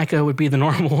would be the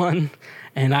normal one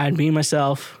and I'd be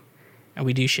myself and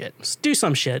we do shit. Let's do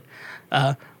some shit.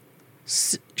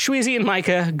 Shweezy and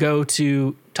Micah go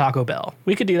to Taco Bell.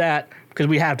 We could do that because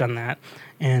we have done that.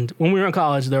 And when we were in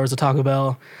college, there was a Taco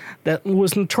Bell that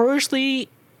was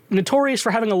notorious for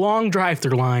having a long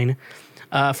drive-through line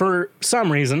for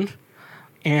some reason.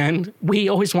 And we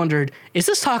always wondered, is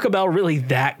this Taco Bell really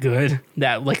that good?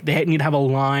 That like they need to have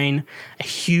a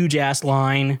huge-ass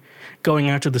line going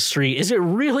out to the street. Is it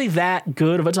really that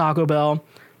good of a Taco Bell?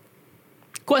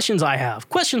 Questions I have.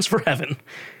 Questions for heaven.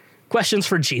 Questions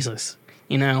for Jesus,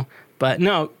 But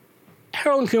no,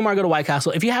 Harold and Kumar go to White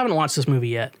Castle. If you haven't watched this movie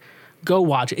yet, go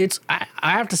watch it. I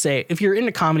have to say, if you're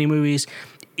into comedy movies,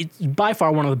 it's by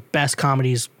far one of the best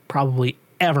comedies probably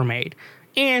ever made.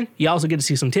 And you also get to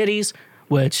see some titties,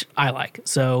 which I like.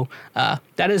 So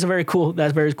that's very cool. If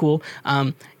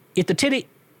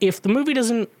the movie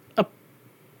doesn't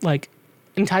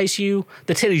entice you,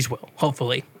 the titties will,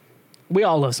 hopefully. We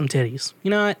all love some titties. You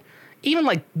know what? Even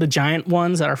like the giant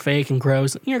ones that are fake and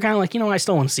gross, you're kind of like, I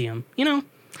still want to see them,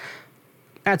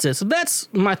 That's it. So that's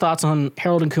my thoughts on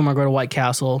Harold and Kumar Go to White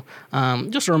Castle.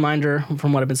 Just a reminder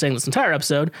from what I've been saying this entire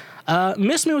episode,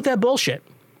 miss me with that bullshit.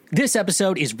 This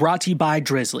episode is brought to you by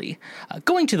Drizzly.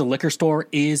 Going to the liquor store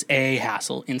is a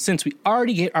hassle, and since we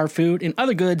already get our food and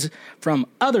other goods from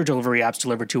other delivery apps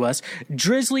delivered to us,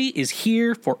 Drizzly is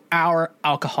here for our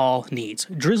alcohol needs.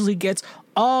 Drizzly gets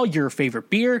all your favorite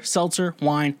beer, seltzer,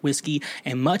 wine, whiskey,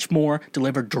 and much more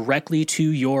delivered directly to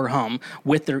your home.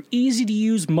 With their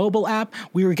easy-to-use mobile app,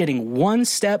 we are getting one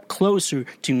step closer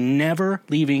to never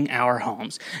leaving our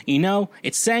homes.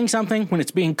 It's saying something when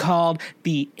it's being called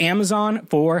the Amazon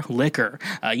for liquor.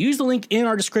 Use the link in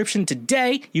our description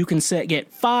today. You can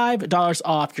get $5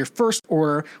 off your first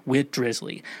order with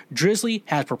Drizzly. Drizzly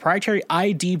has proprietary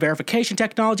ID verification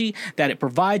technology that it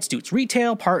provides to its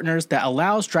retail partners that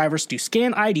allows drivers to scan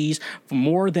IDs for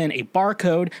more than a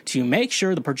barcode to make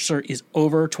sure the purchaser is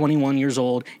over 21 years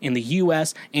old in the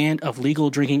U.S. and of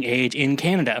legal drinking age in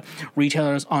Canada.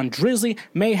 Retailers on Drizzly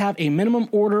may have a minimum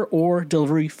order or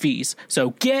delivery fees.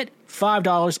 So get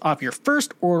 $5 off your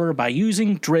first order by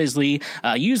using Drizzly.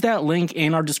 Use that link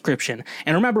in our description.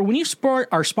 And remember, when you support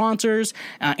our sponsors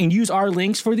and use our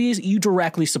links for these, you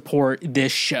directly support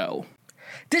this show.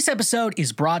 This episode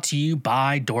is brought to you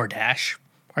by DoorDash.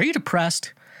 Are you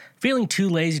depressed? Feeling too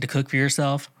lazy to cook for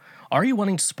yourself? Are you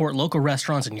wanting to support local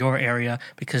restaurants in your area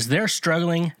because they're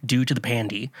struggling due to the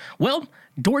pandy? Well,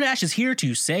 DoorDash is here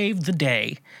to save the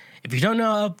day. If you don't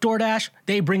know DoorDash,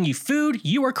 they bring you food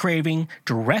you are craving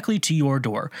directly to your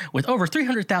door. With over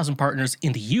 300,000 partners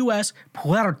in the US,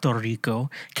 Puerto Rico,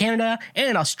 Canada,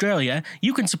 and Australia,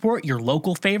 you can support your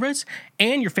local favorites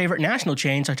and your favorite national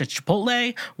chains such as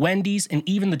Chipotle, Wendy's, and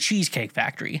even the Cheesecake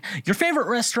Factory. Your favorite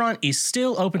restaurant is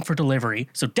still open for delivery,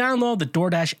 so download the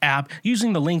DoorDash app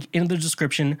using the link in the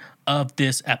description of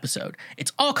this episode.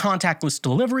 It's all contactless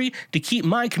delivery to keep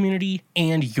my community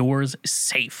and yours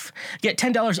safe. Get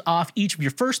 $10 off each of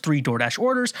your first 3 DoorDash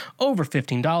orders over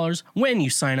 $15 when you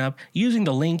sign up using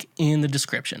the link in the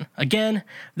description. Again,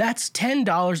 that's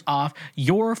 $10 off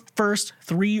your first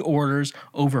 3 orders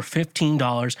over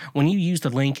 $15 when you use the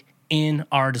link in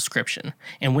our description.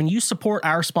 And when you support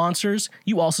our sponsors,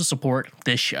 you also support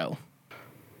this show.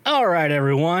 All right,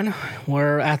 everyone,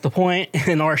 we're at the point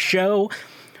in our show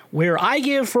where I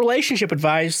give relationship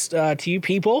advice to you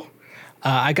people.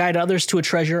 I guide others to a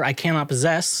treasure I cannot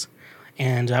possess.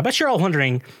 And I bet you're all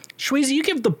wondering, Shweezy, you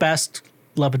give the best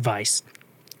love advice.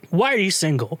 Why are you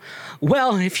single?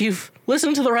 Well, if you've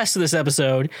listened to the rest of this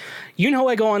episode, you know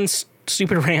I go on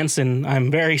stupid rants and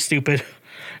I'm very stupid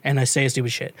and I say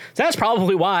stupid shit. So that's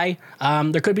probably why.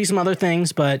 There could be some other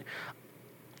things, but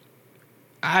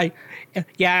I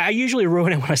usually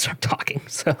ruin it when I start talking,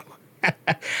 so...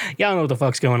 Y'all know what the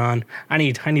fuck's going on. I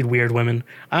need weird women.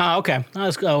 Okay,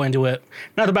 let's go into it.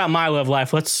 Not about my love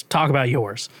life. Let's talk about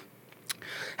yours.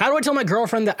 How do I tell my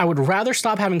girlfriend that I would rather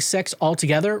stop having sex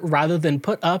altogether rather than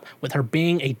put up with her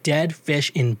being a dead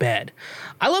fish in bed?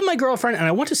 I love my girlfriend and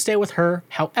I want to stay with her.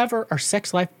 However, our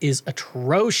sex life is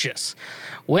atrocious.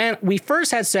 When we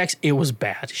first had sex, it was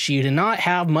bad. She did not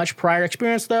have much prior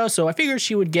experience though, so I figured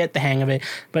she would get the hang of it,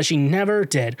 but she never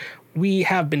did. We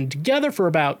have been together for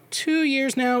about 2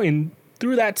 years now, and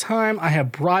through that time, I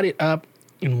have brought it up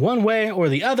in one way or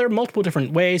the other, multiple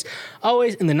different ways,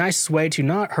 always in the nicest way to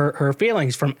not hurt her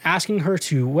feelings, from asking her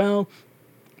to, well,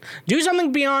 do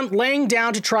something beyond laying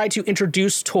down to try to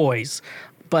introduce toys.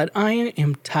 But I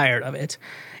am tired of it.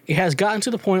 It has gotten to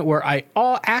the point where I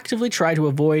actively try to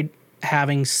avoid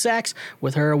having sex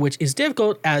with her, which is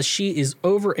difficult as she is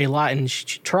over a lot and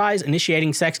she tries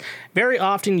initiating sex very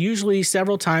often, usually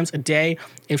several times a day.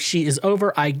 If she is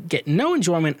over, I get no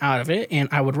enjoyment out of it, and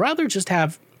I would rather just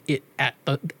have it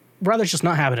rather just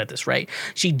not have it at this rate.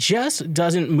 She just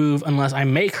doesn't move unless I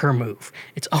make her move.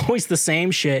 It's always the same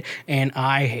shit, and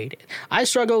I hate it. I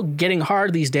struggle getting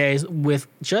hard these days with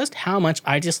just how much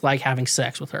I dislike having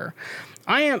sex with her.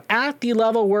 I am at the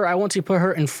level where I want to put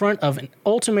her in front of an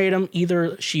ultimatum.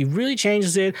 Either she really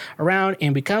changes it around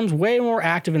and becomes way more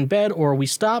active in bed, or we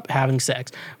stop having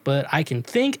sex. But I can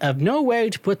think of no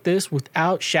way to put this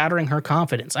without shattering her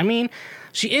confidence. I mean,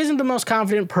 she isn't the most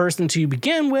confident person to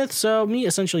begin with, so me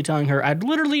essentially telling her I'd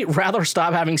literally rather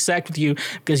stop having sex with you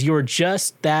because you're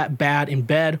just that bad in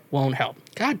bed won't help.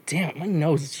 God damn it, my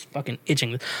nose is fucking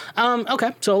itching.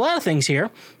 Okay, so a lot of things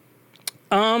here.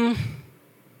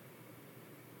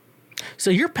 So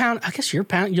you're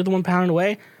the one pounding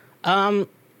away. It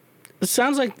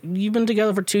sounds like you've been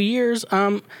together for 2 years.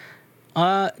 Does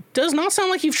not sound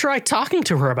like you've tried talking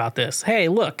to her about this. Hey,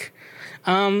 look,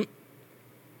 I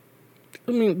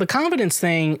mean, the confidence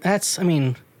thing,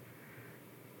 the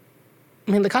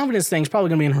confidence thing's probably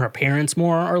going to be in her appearance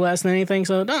more or less than anything.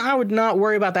 So I would not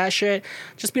worry about that shit.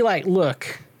 Just be like,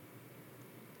 look,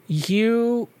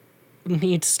 you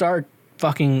need to start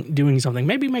fucking doing something.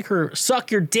 Maybe make her suck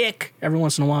your dick every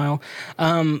once in a while.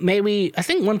 I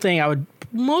think one thing I would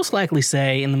most likely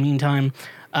say in the meantime,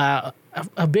 a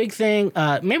big thing,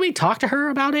 maybe talk to her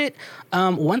about it.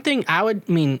 One thing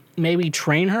maybe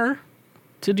train her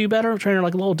to do better, train her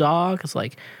like a little dog. It's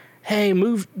like, hey,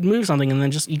 move something, and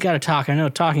then just, you gotta talk. I know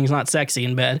talking is not sexy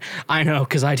in bed. I know,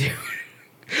 because I do.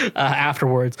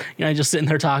 Afterwards, just sitting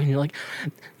there talking, you're like,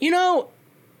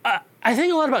 I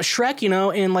think a lot about Shrek,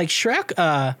 and like Shrek,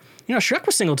 Shrek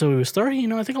was single till he was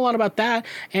 30, I think a lot about that.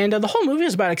 And the whole movie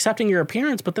is about accepting your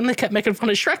appearance, but then they kept making fun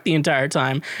of Shrek the entire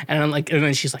time. And I'm like, and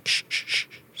then she's like, shh,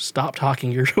 stop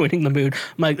talking, you're ruining the mood.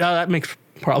 I'm like, oh, that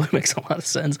probably makes a lot of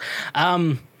sense.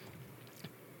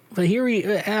 But here we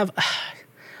have,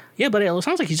 yeah, but it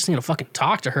sounds like you just need to fucking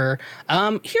talk to her.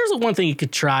 Here's the one thing you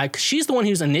could try, because she's the one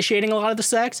who's initiating a lot of the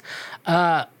sex.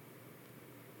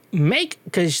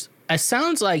 Because it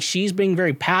sounds like she's being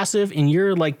very passive and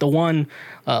you're like the one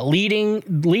leading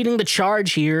the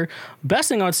charge here. Best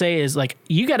thing I would say is, like,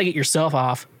 you got to get yourself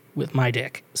off with my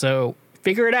dick. So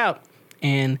figure it out,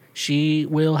 and she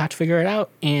will have to figure it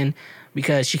out. And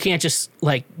because she can't just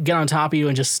like get on top of you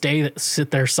and just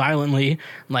sit there silently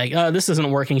like, this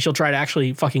isn't working. She'll try to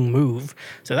actually fucking move.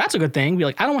 So that's a good thing. Be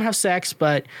like, I don't want to have sex,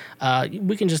 but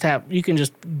you can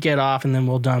just get off and then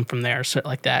we'll done from there. So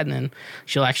like that. And then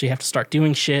she'll actually have to start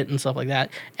doing shit and stuff like that.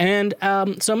 And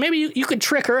so maybe you could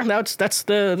trick her. That's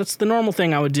the normal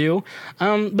thing I would do.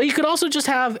 But you could also just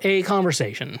have a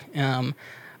conversation.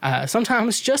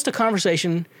 Sometimes just a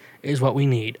conversation is what we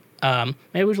need.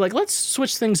 Maybe we're like, let's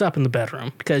switch things up in the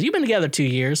bedroom because you've been together 2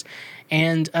 years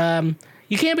and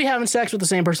you can't be having sex with the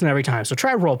same person every time. So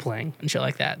try role playing and shit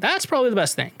like that. That's probably the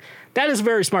best thing. That is a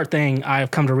very smart thing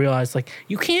I've come to realize. Like,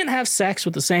 you can't have sex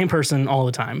with the same person all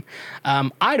the time.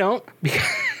 I don't, because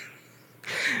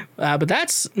but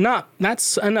that's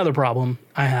another problem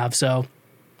I have. So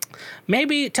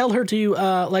maybe tell her to,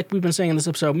 like we've been saying in this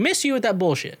episode, miss you with that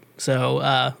bullshit.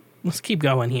 So let's keep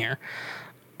going here.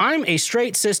 I'm a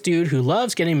straight cis dude who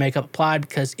loves getting makeup applied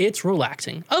because it's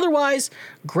relaxing. Otherwise,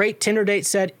 great Tinder date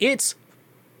said it's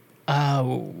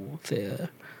the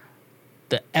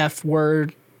F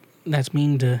word. That's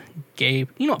mean to gay.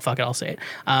 You know what? Fuck it. I'll say it.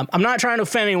 I'm not trying to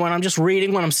offend anyone. I'm just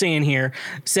reading what I'm seeing here.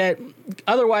 Said,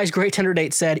 otherwise, great Tinder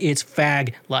date said it's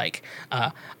fag-like.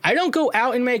 I don't go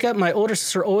out in makeup. My older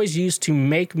sister always used to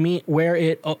make me wear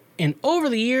it. And over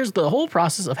the years, the whole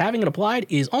process of having it applied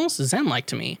is almost zen-like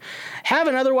to me. Have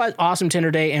an otherwise awesome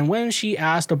Tinder date, and when she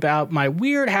asked about my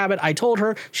weird habit, I told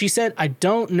her. She said, I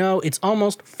don't know. It's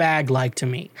almost fag-like to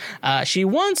me. She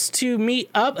wants to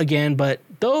meet up again, but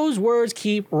those words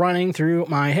keep running through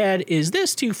my head. Is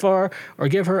this too far, or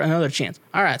give her another chance?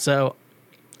 All right, so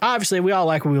obviously we all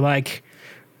like what we like.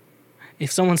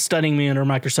 If someone's studying me under a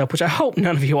microscope, which I hope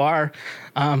none of you are,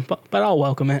 but I'll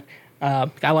welcome it.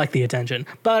 I like the attention.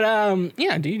 But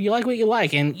yeah, dude, you like what you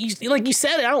like. And like you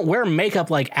said, I don't wear makeup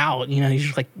like out. You know, you're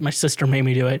just like, my sister made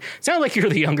me do it. Sounds like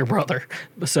you're the younger brother.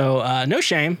 So no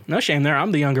shame there.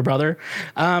 I'm the younger brother.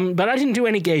 But I didn't do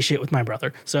any gay shit with my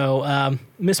brother. So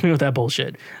miss me with that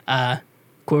bullshit.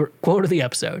 Quote of the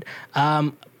episode.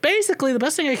 Basically, the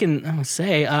best thing I can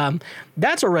say,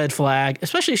 that's a red flag,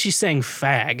 especially if she's saying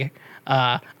fag.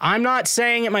 I'm not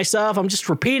saying it myself. I'm just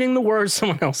repeating the words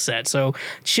someone else said. So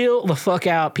chill the fuck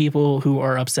out, people who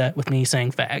are upset with me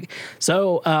saying fag.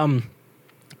 So,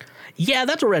 yeah,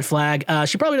 that's a red flag.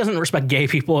 She probably doesn't respect gay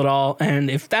people at all.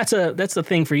 And if that's the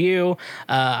thing for you,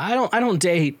 I don't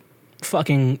date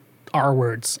fucking R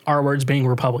words being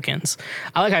Republicans.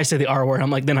 I like how I say the R word.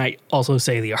 I'm like, then I also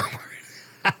say the R word.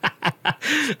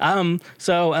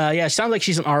 Yeah, she sounds like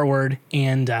she's an R word,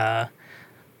 and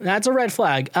that's a red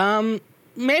flag.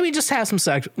 Maybe just have some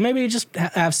sex. Maybe just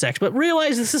have sex, but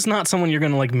realize this is not someone you're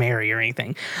going to like marry or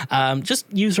anything. Just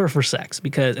use her for sex,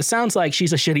 because it sounds like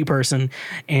she's a shitty person,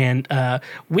 and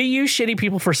we use shitty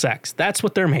people for sex. That's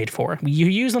what they're made for. You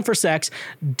use them for sex.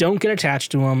 Don't get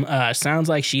attached to them. Sounds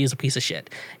like she is a piece of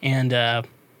shit, and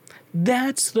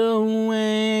that's the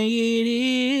way it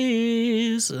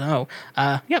is. So,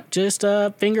 yep, just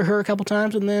finger her a couple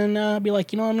times and then be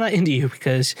like, I'm not into you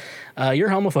because you're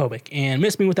homophobic, and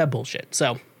miss me with that bullshit.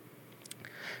 So,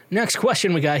 next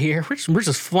question we got here. We're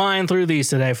just flying through these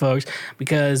today, folks,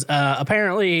 because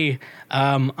apparently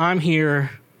I'm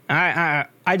here.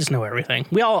 I just know everything.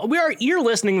 You're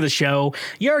listening to the show.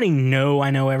 You already know I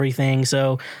know everything.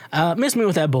 So miss me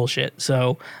with that bullshit.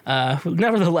 So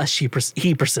nevertheless,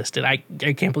 he persisted. I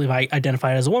can't believe I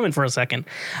identified as a woman for a second.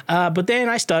 But then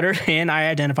I stuttered and I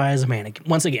identified as a man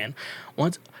once again.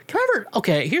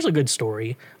 Okay, here's a good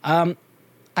story. I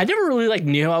never really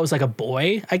knew I was like a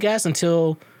boy, I guess,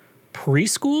 until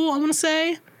preschool, I want to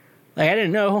say. Like, I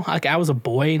didn't know I was a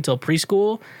boy until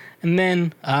preschool. And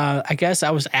then I guess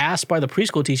I was asked by the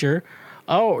preschool teacher,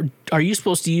 oh, are you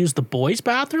supposed to use the boys'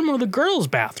 bathroom or the girls'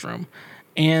 bathroom?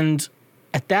 And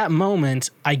at that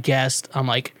moment, I guessed, I'm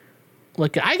like,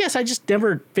 look, I guess I just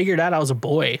never figured out I was a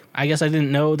boy. I guess I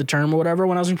didn't know the term or whatever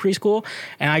when I was in preschool.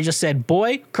 And I just said,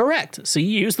 boy, correct. So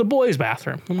you use the boys'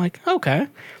 bathroom. I'm like, okay.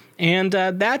 And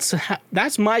that's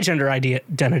my gender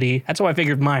identity. That's how I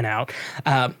figured mine out.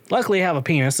 Luckily, I have a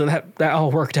penis, so that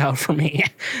all worked out for me.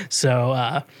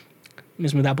 So,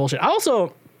 miss me with that bullshit. I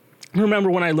also remember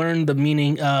when I learned the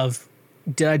meaning of,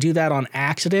 did I do that on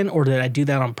accident or did I do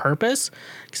that on purpose?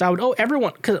 Because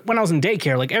because when I was in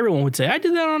daycare, everyone would say, I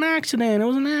did that on accident. It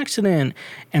was an accident.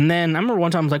 And then I remember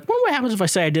one time I was like, what happens if I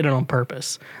say I did it on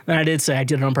purpose? Then I did say I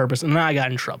did it on purpose, and then I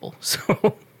got in trouble.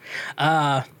 So,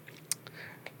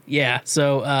 yeah.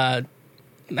 So,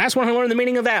 that's when I learned the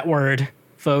meaning of that word,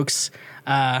 folks.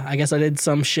 I guess I did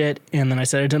some shit, and then I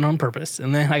said I did it on purpose,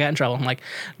 and then I got in trouble. I'm like,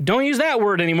 don't use that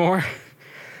word anymore.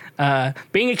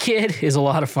 Being a kid is a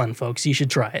lot of fun, folks. You should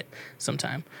try it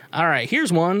sometime. All right,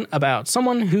 here's one about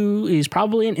someone who is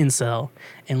probably an incel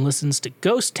and listens to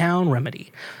Ghost Town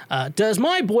Remedy. Does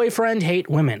my boyfriend hate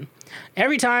women?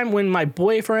 Every time when my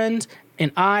boyfriend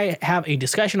and I have a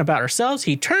discussion about ourselves,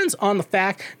 he turns on the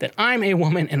fact that I'm a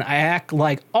woman and I act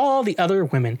like all the other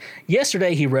women.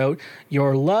 Yesterday he wrote,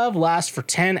 "Your love lasts for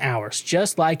 10 hours,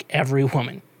 just like every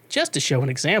woman." Just to show an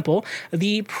example,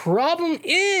 the problem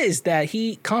is that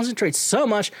he concentrates so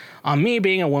much on me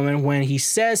being a woman. When he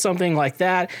says something like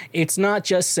that, it's not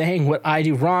just saying what I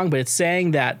do wrong, but it's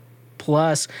saying that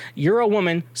plus you're a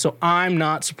woman, so I'm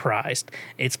not surprised.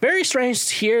 It's very strange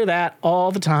to hear that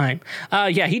all the time.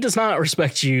 Yeah, he does not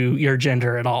respect your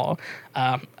gender at all.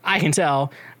 I can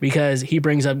tell because he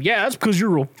brings up, yeah, that's because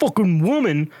you're a fucking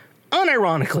woman.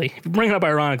 Unironically. If you bring it up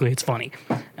ironically, it's funny.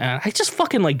 I just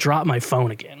fucking dropped my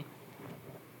phone again.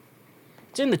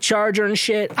 It's in the charger and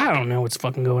shit. I don't know what's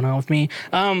fucking going on with me.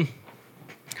 But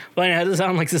yeah, it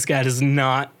sounds like this guy does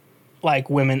not like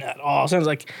women at all. Sounds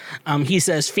like he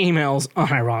says females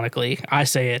unironically. I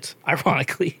say it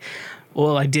ironically.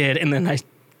 Well, I did, and then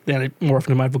it morphed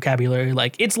into my vocabulary.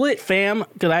 Like, it's lit, fam.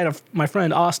 Because my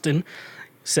friend Austin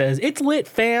says, it's lit,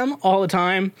 fam, all the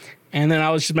time. And then I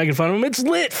was just making fun of him. It's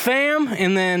lit, fam.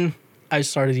 And then I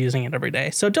started using it every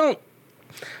day. So don't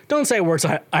say words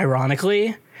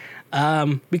ironically,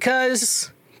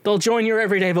 because they'll join your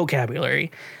everyday vocabulary,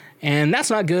 and that's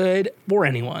not good for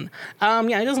anyone.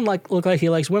 Yeah, he doesn't look like he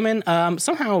likes women.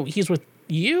 Somehow he's with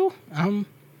you.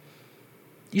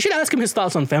 You should ask him his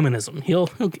thoughts on feminism. He'll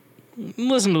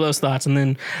listen to those thoughts and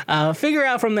then figure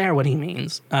out from there what he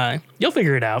means. You'll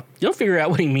figure it out. You'll figure out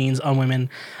what he means on women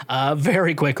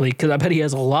very quickly, because I bet he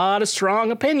has a lot of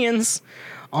strong opinions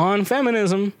on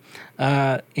feminism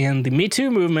and the Me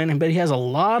Too movement. I bet he has a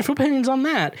lot of opinions on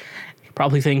that. He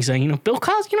probably thinks, Bill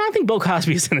Cosby, I think Bill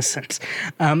Cosby is innocent.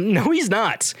 No, he's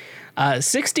not.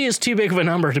 60 is too big of a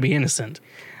number to be innocent.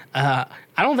 I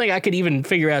don't think I could even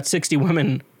figure out 60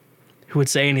 women who would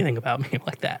say anything about me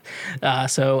like that.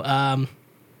 So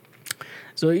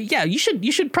yeah, you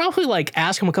should probably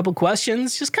ask him a couple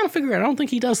questions, just kind of figure out. I don't think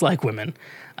he does like women.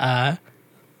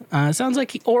 Sounds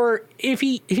like if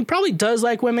he probably does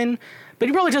like women, but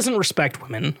he probably doesn't respect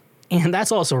women, and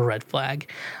that's also a red flag.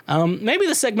 Maybe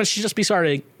the segment should just be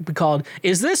called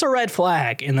 "Is this a red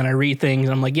flag?" And then I read things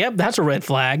and I'm like, "Yep, that's a red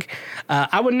flag."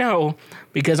 I would know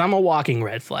because I'm a walking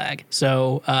red flag.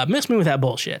 So miss me with that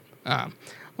bullshit.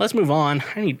 Let's move on.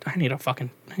 I need to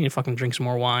fucking drink some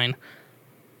more wine.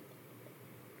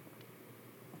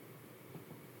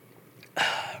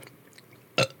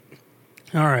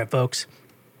 All right, folks.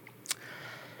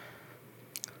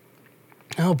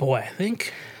 Oh boy, I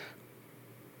think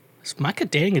is Micah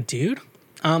dating a dude?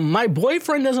 My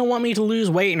boyfriend doesn't want me to lose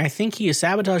weight, and I think he is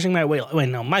sabotaging my weight. Wait,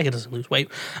 no, Micah doesn't lose weight.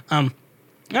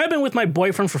 I've been with my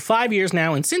boyfriend for 5 years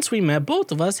now, and since we met,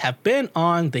 both of us have been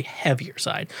on the heavier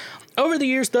side. Over the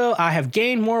years, though, I have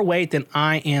gained more weight than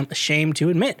I am ashamed to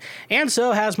admit, and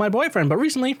so has my boyfriend. But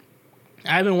recently,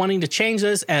 I've been wanting to change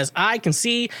this, as I can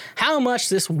see how much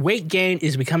this weight gain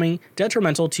is becoming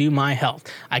detrimental to my health.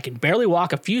 I can barely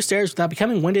walk a few stairs without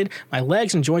becoming winded, my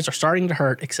legs and joints are starting to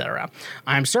hurt, etc.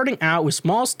 I'm starting out with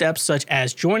small steps such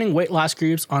as joining weight loss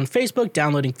groups on Facebook,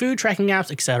 downloading food tracking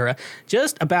apps, etc.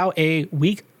 Just about a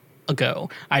week ago,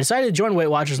 I decided to join Weight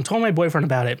Watchers and told my boyfriend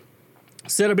about it.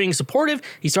 Instead of being supportive,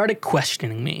 he started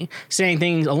questioning me, saying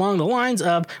things along the lines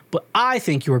of, "But I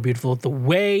think you are beautiful the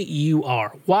way you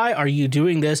are. Why are you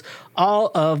doing this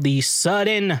all of the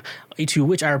sudden?" To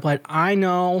which I replied, "I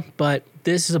know, but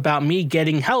this is about me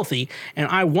getting healthy, and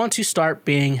I want to start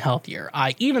being healthier."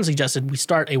 I even suggested we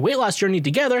start a weight loss journey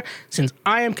together, since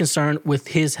I am concerned with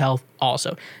his health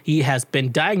also. He has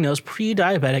been diagnosed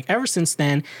pre-diabetic. Ever since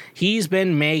then, he's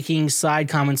been making side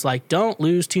comments like, "Don't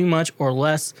lose too much or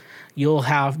less. You'll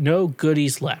have no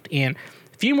goodies left. And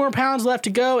a few more pounds left to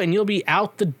go and you'll be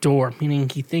out the door," meaning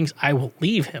he thinks I will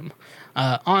leave him.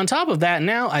 On top of that,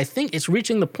 now I think it's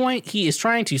reaching the point he is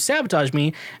trying to sabotage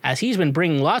me, as he's been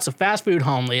bringing lots of fast food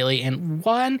home lately, and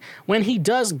when he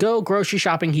does go grocery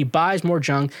shopping, he buys more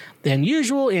junk than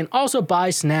usual and also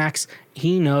buys snacks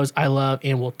he knows I love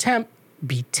and will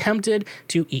be tempted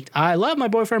to eat. I love my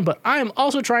boyfriend, but I am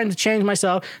also trying to change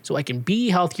myself so I can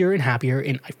be healthier and happier,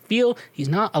 and I feel he's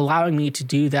not allowing me to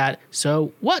do that.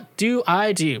 So what do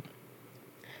I do?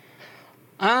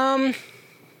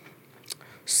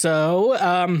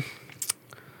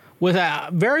 With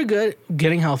that, very good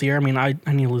getting healthier. I mean, I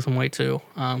need to lose some weight too.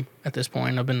 At this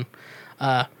point, I've been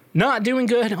not doing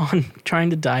good on trying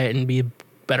to diet and be a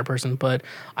better person, but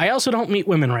I also don't meet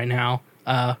women right now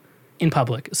in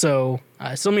public. So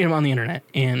I still meet them on the internet,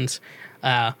 and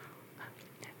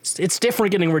It's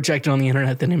different getting rejected on the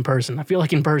internet than in person. I feel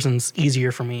like in person's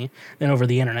easier for me than over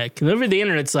the internet. Because over the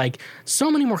internet, it's like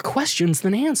so many more questions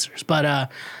than answers.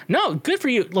 But no, good for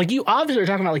you. Like, you obviously are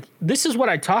talking about, like, this is what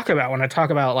I talk about when I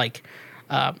talk about, like,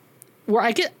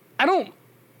 where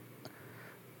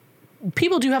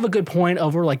people do have a good point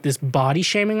over, like, this body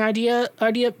shaming idea,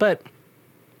 but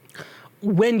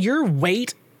when your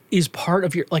weight is part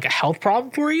of your, like, a health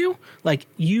problem for you, like,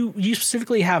 you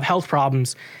specifically have health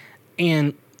problems,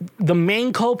 and the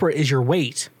main culprit is your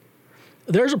weight,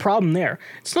 there's a problem there.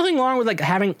 It's nothing wrong with, like,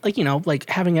 having, like, you know, like,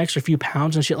 having an extra few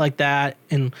pounds and shit like that.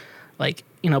 And, like,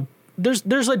 you know,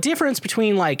 there's a difference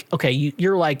between, like, okay,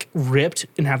 you're like ripped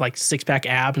and have, like, 6-pack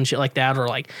abs and shit like that, or,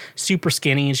 like, super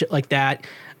skinny and shit like that.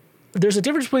 There's a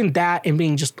difference between that and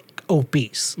being just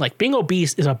obese. Like, being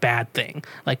obese is a bad thing.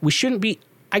 Like, we shouldn't be.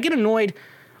 I get annoyed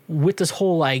with this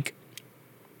whole, like,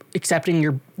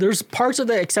 there's parts of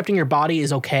the accepting your body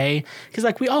is okay, because,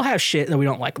 like, we all have shit that we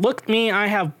don't like. Look, me, I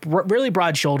have really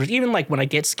broad shoulders. Even, like, when I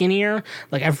get skinnier,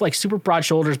 like, I have, like, super broad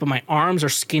shoulders, but my arms are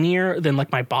skinnier than,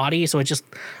 like, my body, so it just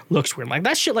looks weird. Like,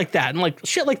 that shit like that, and, like,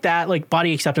 shit like that, like,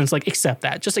 body acceptance, like, accept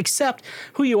that. Just accept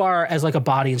who you are as, like, a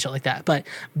body and shit like that. But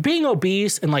being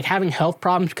obese and, like, having health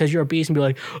problems because you're obese and be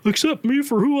like, accept me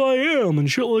for who I am and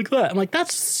shit like that, I'm like,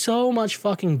 that's so much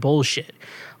fucking bullshit.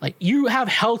 Like, you have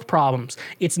health problems.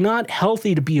 It's not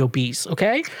healthy to be obese,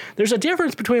 okay? There's a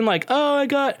difference between, like, oh,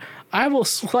 I have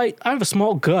a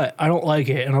small gut, I don't like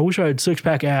it, and I wish I had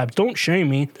 6-pack abs. Don't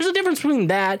shame me. There's a difference between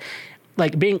that,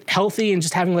 like, being healthy and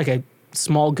just having, like, a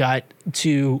small gut,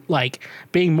 to, like,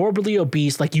 being morbidly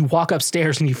obese, like, you walk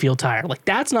upstairs and you feel tired. Like,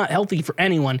 that's not healthy for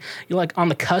anyone. You're, like, on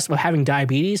the cusp of having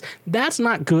diabetes. That's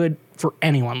not good for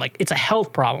anyone. Like, it's a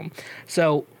health problem.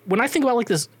 So when I think about, like,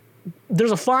 this,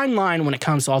 there's a fine line when it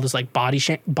comes to all this, like,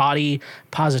 body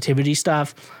positivity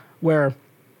stuff, where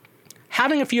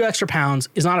having a few extra pounds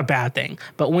is not a bad thing.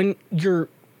 But when your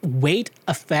weight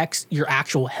affects your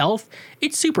actual health,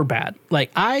 it's super bad.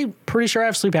 Like, I'm pretty sure I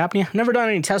have sleep apnea. I've never done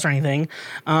any tests or anything.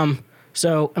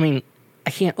 So, I mean, I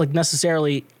can't, like, I'm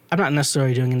not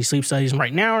necessarily doing any sleep studies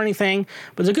right now or anything,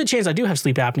 but there's a good chance I do have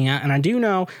sleep apnea. And I do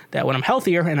know that when I'm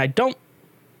healthier and I don't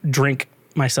drink,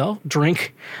 I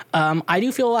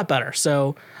do feel a lot better.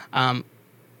 So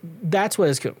that's what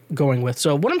it's going with.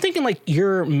 So what I'm thinking, like,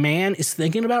 your man is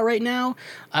thinking about right now,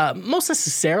 most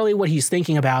necessarily what he's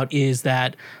thinking about is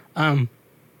that,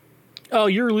 oh,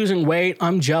 you're losing weight,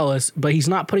 I'm jealous, but he's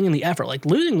not putting in the effort. Like,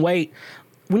 losing weight,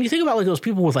 when you think about, like, those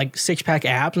people with, like, 6-pack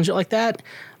abs and shit like that,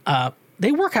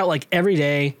 they work out, like, every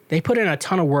day. They put in a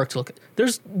ton of work to look.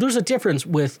 There's a difference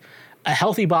with a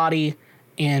healthy body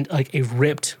and, like, a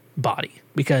ripped body,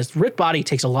 because ripped body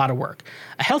takes a lot of work.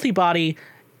 A healthy body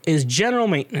is general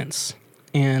maintenance,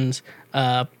 and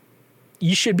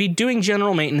you should be doing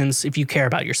general maintenance if you care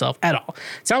about yourself at all.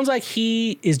 It sounds like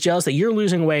he is jealous that you're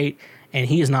losing weight and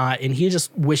he is not, and he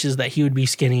just wishes that he would be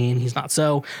skinny and he's not.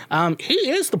 So he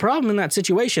is the problem in that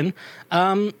situation.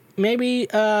 Maybe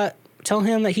tell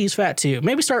him that he's fat too.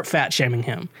 Maybe start fat shaming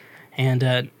him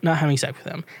and not having sex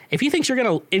with him. If he thinks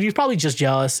if he's probably just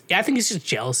jealous, I think it's just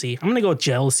jealousy. I'm going to go with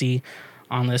jealousy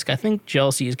on this. I think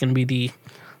jealousy is going to be the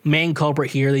main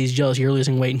culprit here, that he's jealous you're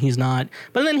losing weight and he's not.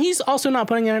 But then he's also not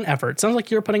putting in an effort. Sounds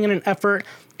like you're putting in an effort.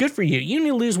 Good for you. You need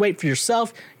to lose weight for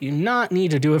yourself. You do not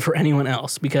need to do it for anyone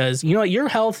else, because, you know what, your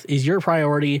health is your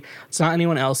priority. It's not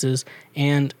anyone else's.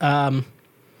 And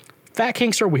fat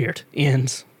kinks are weird,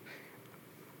 and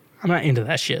I'm not into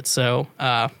that shit. So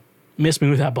miss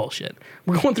me with that bullshit.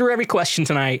 We're going through every question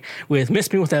tonight with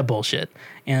miss me with that bullshit.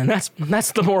 And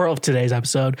that's the moral of today's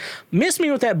episode. Miss me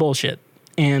with that bullshit.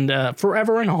 And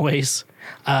forever and always,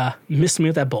 miss me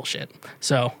with that bullshit.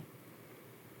 So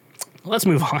let's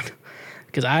move on,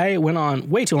 because I went on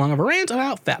way too long of a rant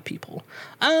about fat people.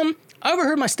 I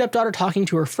overheard my stepdaughter talking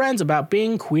to her friends about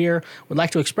being queer, would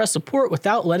like to express support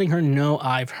without letting her know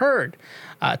I've heard.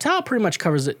 Tal pretty much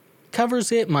covers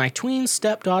it. My tween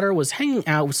stepdaughter was hanging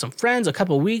out with some friends a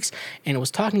couple weeks and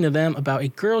was talking to them about a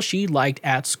girl she liked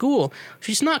at school.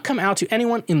 She's not come out to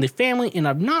anyone in the family, and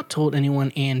I've not told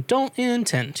anyone and don't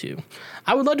intend to.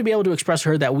 I would love to be able to express to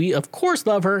her that we of course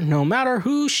love her no matter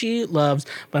who she loves,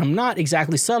 but I'm not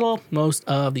exactly subtle most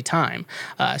of the time.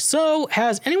 So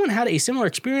has anyone had a similar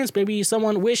experience? Maybe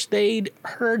someone wished they'd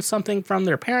heard something from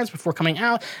their parents before coming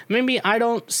out. Maybe I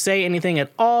don't say anything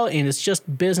at all and it's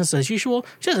just business as usual.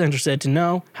 Just interested to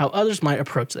know how others might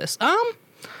approach this.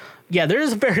 Yeah, there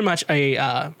is very much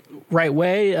a right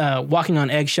way, Walking on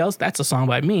Eggshells. That's a song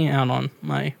by me out on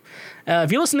my...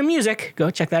 if you listen to music, go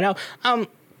check that out.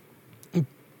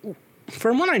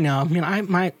 From what I know, I mean,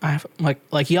 I have,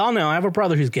 like y'all know, I have a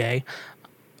brother who's gay.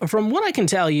 from what I can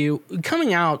tell you,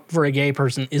 coming out for a gay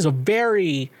person is it's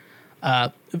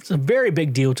a very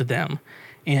big deal to them.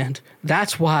 And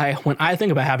that's why when I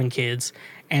think about having kids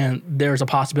and there's a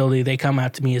possibility they come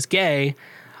out to me as gay,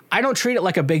 I don't treat it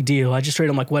like a big deal. I just treat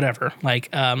them like whatever. Like,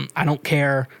 I don't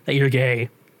care that you're gay.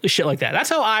 Shit like that. That's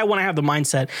how I want to have the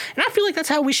mindset. And I feel like that's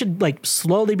how we should like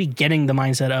slowly be getting the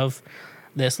mindset of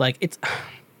this. Like, it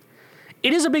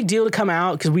is a big deal to come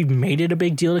out because we've made it a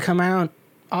big deal to come out,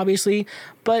 obviously.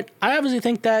 But I obviously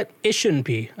think that it shouldn't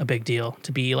be a big deal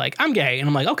to be like, I'm gay. And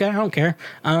I'm like, okay, I don't care.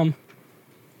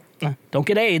 Don't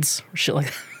get AIDS or shit like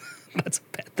that. That's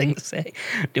a bad thing to say.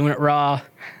 Doing it raw.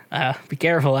 Be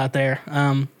careful out there.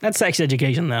 That's sex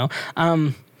education, though.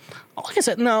 Like I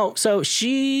said, no. So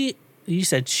you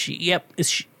said she. Yep, it's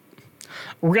she.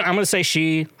 I'm gonna say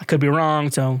she. I could be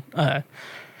wrong. So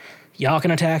y'all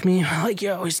can attack me like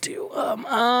you always do.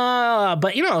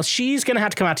 But she's gonna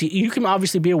have to come out to you. You can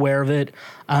obviously be aware of it.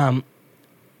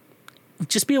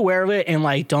 Just be aware of it and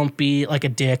like don't be like a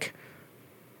dick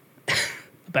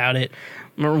about it.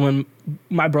 Remember when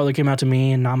my brother came out to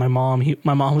me and not my mom?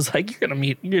 My mom was like, "You're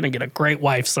gonna get a great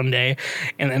wife someday,"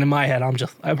 and then in my head,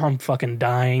 I'm fucking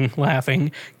dying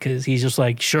laughing because he's just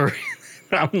like, "Sure."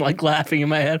 I'm like laughing in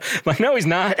my head. I'm like, no, he's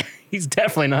not. He's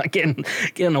definitely not getting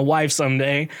a wife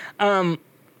someday. Well,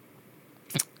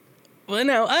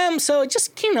 no. So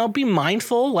just be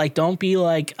mindful. Like, don't be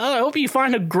like, oh, I hope you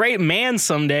find a great man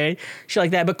someday. Shit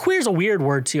like that. But queer's a weird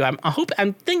word too.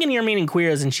 I'm thinking you're meaning queer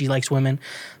as in she likes women.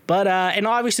 But and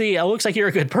obviously it looks like you're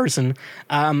a good person.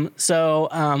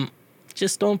 So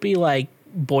just don't be like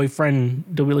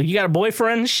boyfriend. Do we like you got a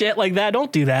boyfriend? Shit like that.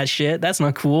 Don't do that shit. That's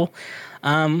not cool.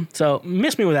 So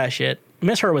miss me with that shit.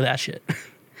 Miss her with that shit.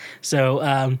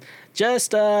 So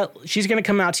she's gonna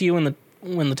come out to you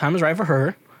when the time is right for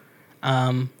her.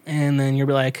 And then you'll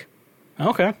be like,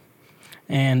 okay.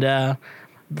 And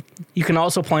you can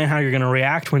also plan how you're going to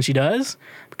react when she does.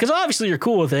 Because obviously you're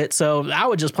cool with it. So I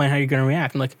would just plan how you're going to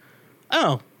react. I'm like,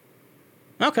 oh,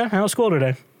 okay, how was school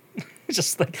today?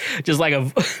 just like a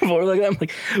voice like that. I'm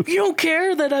like, you don't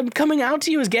care that I'm coming out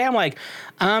to you as gay? I'm like,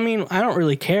 I mean, I don't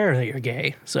really care that you're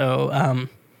gay. So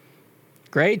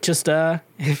great. Just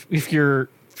if your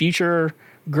future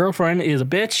girlfriend is a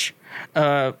bitch,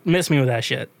 miss me with that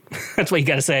shit. That's what you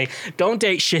gotta say. Don't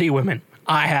date shitty women.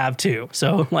 I have too.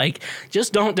 So like,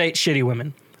 just don't date shitty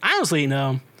women. Honestly,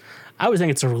 no. I always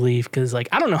think it's a relief because like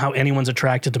I don't know how anyone's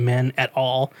attracted to men at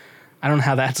all. I don't know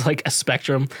how that's like a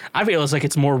spectrum. I feel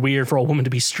it's more weird for a woman to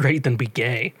be straight than be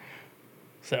gay.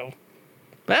 So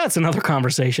that's another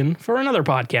conversation for another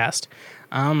podcast.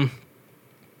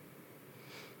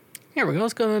 Here we go.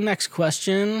 Let's go to the next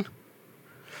question.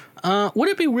 Would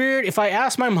it be weird if I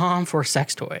asked my mom for a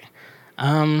sex toy?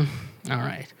 All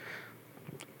right.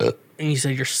 And you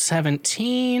said you're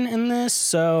 17 in this,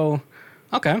 so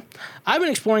okay. I've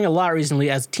been exploring a lot recently,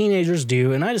 as teenagers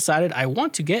do, and I decided I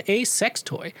want to get a sex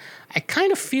toy. I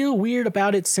kind of feel weird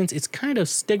about it since it's kind of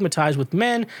stigmatized with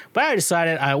men, but I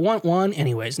decided I want one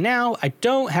anyways. Now, I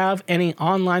don't have any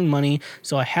online money,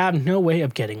 so I have no way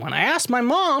of getting one. I asked my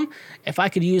mom if I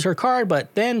could use her card,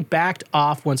 but then backed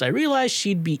off once I realized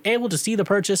she'd be able to see the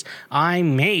purchase I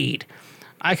made.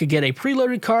 I could get a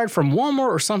preloaded card from Walmart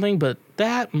or something, but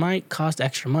that might cost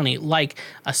extra money, like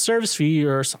a service fee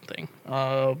or something.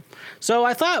 So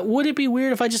I thought, would it be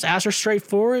weird if I just asked her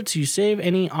straightforward to save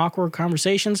any awkward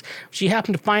conversations? She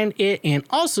happened to find it and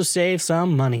also save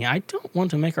some money. I don't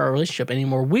want to make our relationship any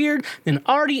more weird than it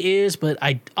already is, but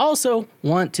I also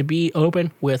want to be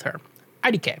open with her.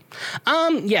 IDK.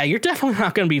 Yeah, you're definitely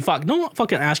not going to be don't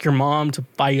fucking ask your mom to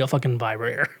buy you a fucking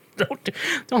vibrator.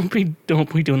 Don't be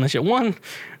doing that shit. One,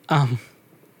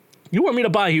 you want me to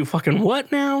buy you fucking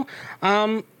what now?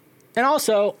 And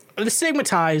also, the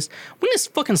stigmatized, we need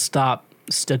to fucking stop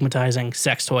stigmatizing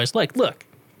sex toys. Like, look,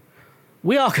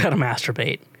 we all gotta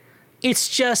masturbate. It's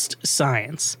just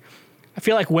science. I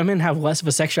feel like women have less of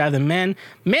a sex drive than men.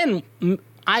 Men,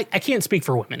 I can't speak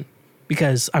for women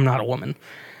because I'm not a woman.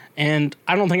 And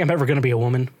I don't think I'm ever gonna be a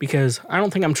woman because I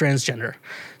don't think I'm transgender.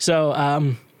 So,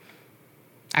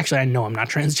 actually, I know I'm not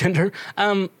transgender.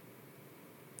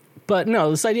 But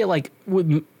no, this idea, like, what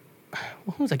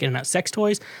was I getting at? Sex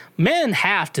toys? Men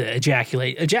have to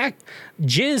ejaculate.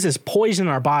 Jizz is poison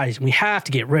in our bodies, and we have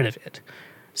to get rid of it.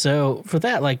 So for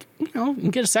that, like,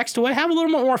 get a sex toy, have a little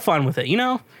more fun with it,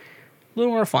 A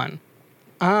little more fun.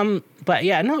 But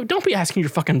yeah, no, don't be asking your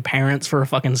fucking parents for a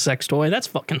fucking sex toy. That's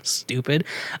fucking stupid.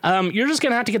 You're just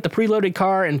gonna have to get the preloaded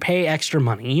car and pay extra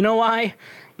money. You know why?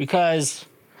 Because,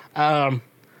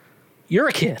 you're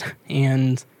a kid,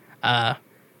 and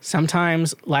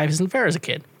sometimes life isn't fair as a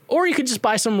kid. Or you could just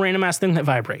buy some random ass thing that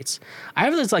vibrates. I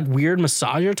have this like weird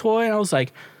massager toy, and I was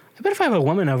like, I bet if I have a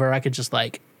woman over, I could just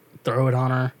like throw it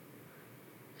on her.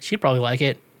 She'd probably like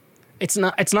it. It's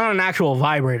not an actual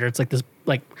vibrator. It's like this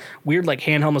like weird like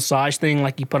handheld massage thing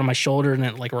like you put on my shoulder and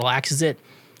it like relaxes it.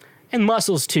 And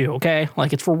muscles too, okay?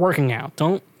 Like it's for working out.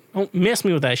 Don't miss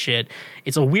me with that shit.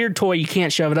 It's a weird toy. You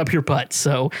can't shove it up your butt.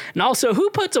 So, and also, who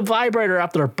puts a vibrator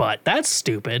up their butt? That's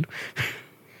stupid.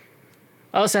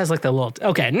 Oh, this has like the little...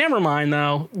 Okay, never mind,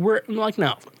 though. We're like,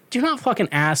 no. Do not fucking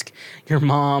ask your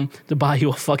mom to buy you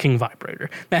a fucking vibrator.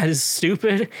 That is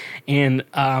stupid, and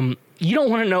you don't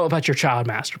want to know about your child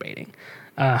masturbating.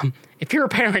 If you're a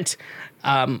parent,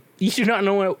 you do not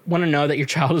want to know that your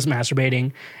child is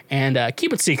masturbating, and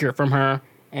keep it secret from her,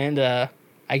 and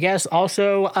I guess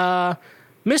also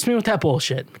miss me with that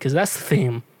bullshit, because that's the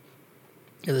theme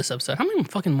of this episode. How many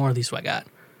fucking more of these do I got?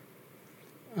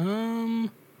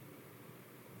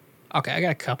 Okay, I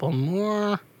got a couple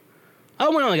more. Oh,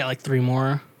 we only got like 3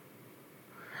 more.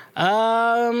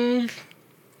 My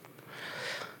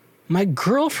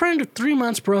girlfriend of 3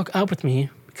 months broke up with me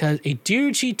because a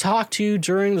dude she talked to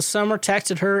during the summer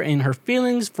texted her and her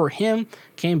feelings for him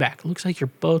came back. Looks like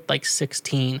you're both like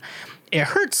 16. It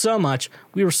hurt so much.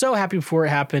 We were so happy before it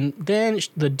happened. Then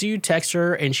the dude texts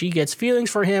her and she gets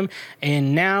feelings for him,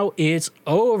 and now it's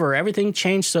over. Everything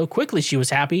changed so quickly. She was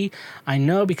happy. I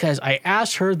know because I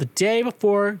asked her the day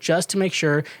before just to make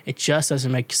sure. It just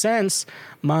doesn't make sense.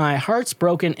 My heart's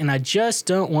broken and I just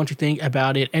don't want to think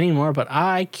about it anymore, but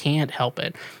I can't help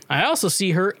it. I also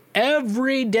see her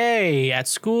every day at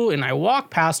school and I walk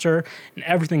past her and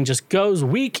everything just goes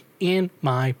weak in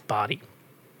my body.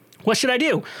 What should I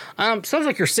do? Sounds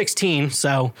like you're 16,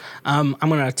 so I'm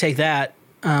going to take that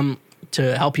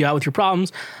to help you out with your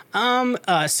problems.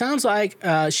 Sounds like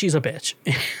she's a bitch.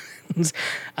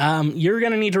 You're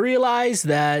going to need to realize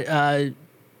that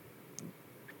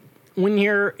when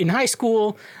you're in high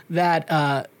school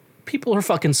that people are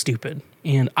fucking stupid.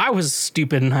 And I was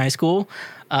stupid in high school.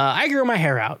 I grew my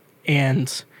hair out,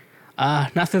 and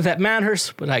not that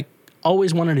matters, but I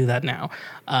always want to do that now.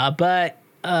 But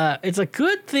it's a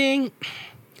good thing.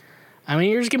 I mean,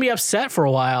 you're just going to be upset for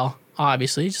a while,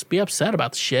 obviously. Just be upset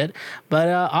about the shit. But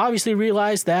obviously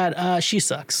realize that she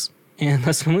sucks. And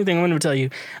that's the only thing I'm going to tell you.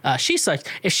 She sucks.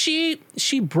 If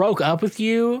she broke up with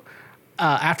you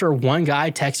after one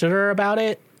guy texted her about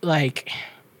it, like,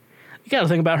 you got to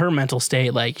think about her mental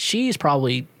state. Like, she's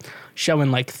probably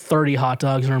shoving like 30 hot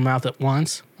dogs in her mouth at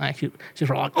once. Like, she's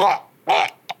probably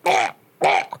like,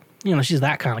 you know, she's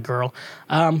that kind of girl.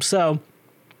 So...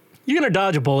 you're going to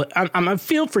dodge a bullet. I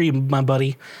feel for you, my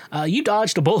buddy. You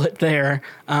dodged a bullet there.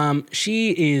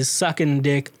 She is sucking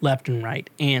dick left and right.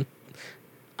 And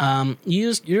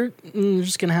you're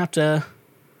just going to have to...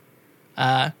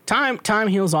 Time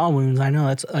heals all wounds. I know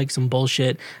that's like some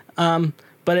bullshit.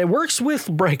 But it works with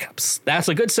breakups. That's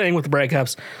a good saying with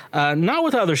breakups. Not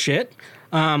with other shit.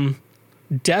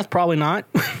 Death, probably not.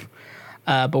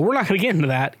 But we're not going to get into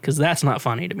that because that's not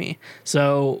funny to me.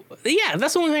 So, yeah,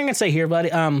 that's the only thing I can say here, buddy.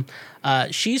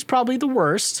 She's probably the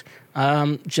worst.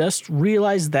 Just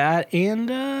realize that and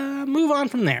move on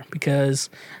from there because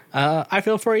I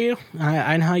feel for you.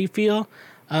 I know how you feel.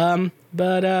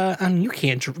 But I mean, you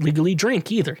can't legally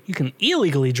drink either. You can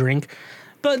illegally drink,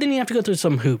 but then you have to go through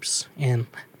some hoops. And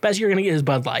best you're going to get is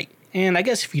Bud Light. And I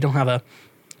guess if you don't have a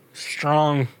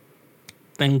strong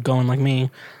thing going like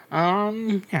me,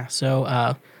 yeah,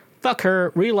 so, fuck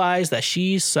her, realize that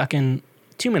she's sucking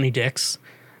too many dicks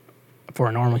for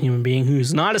a normal human being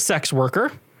who's not a sex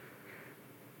worker.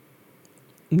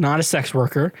 Not a sex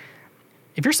worker.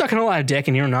 If you're sucking a lot of dick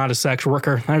and you're not a sex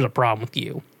worker, there's a problem with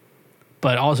you.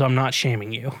 But also, I'm not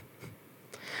shaming you.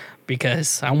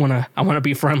 Because I wanna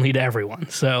be friendly to everyone.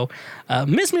 So,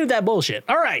 miss me with that bullshit.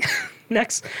 All right,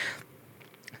 next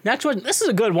one. This is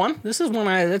a good one. This is one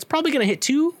that's probably gonna hit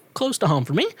too close to home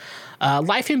for me.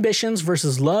 Life ambitions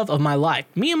versus love of my life.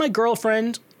 Me and my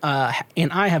girlfriend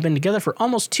and I have been together for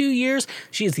almost 2 years.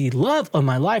 She is the love of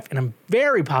my life, and I'm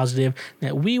very positive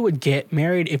that we would get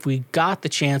married if we got the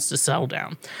chance to settle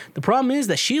down. The problem is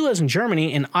that she lives in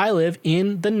Germany and I live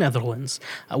in the Netherlands.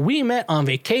 We met on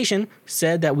vacation,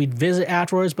 said that we'd visit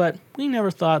afterwards, but we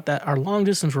never thought that our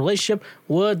long-distance relationship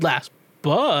would last.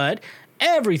 But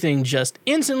everything just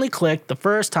instantly clicked the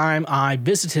first time I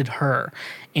visited her.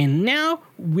 And now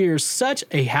we're such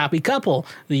a happy couple.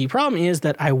 The problem is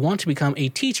that I want to become a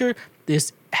teacher.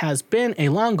 This has been a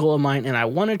long goal of mine and I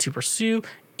wanted to pursue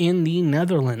in the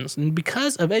Netherlands. And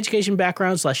because of education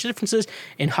backgrounds / differences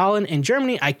in Holland and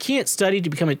Germany, I can't study to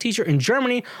become a teacher in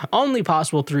Germany, only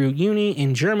possible through uni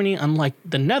in Germany, unlike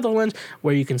the Netherlands,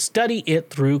 where you can study it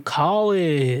through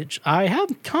college. I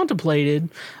have contemplated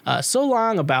so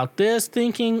long about this,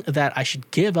 thinking that I should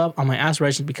give up on my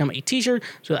aspirations to become a teacher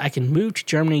so that I can move to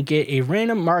Germany, get a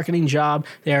random marketing job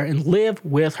there, and live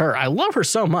with her. I love her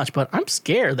so much, but I'm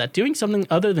scared that doing something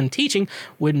other than teaching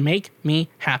would make me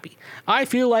happy. I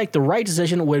feel like the right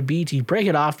decision would be to break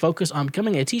it off, focus on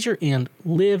becoming a teacher, and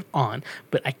live on.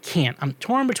 But I can't. I'm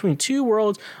torn between two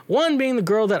worlds, one being the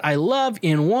girl that I love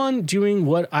and one doing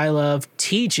what I love,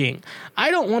 teaching.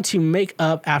 I don't want to wake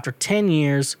up after 10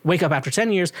 years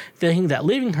thinking that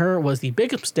leaving her was the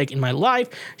biggest mistake in my life.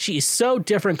 She is so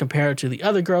different compared to the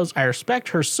other girls. I respect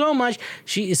her so much.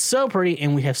 She is so pretty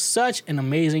and we have such an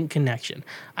amazing connection.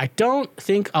 I don't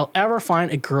think I'll ever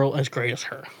find a girl as great as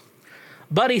her.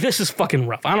 Buddy, this is fucking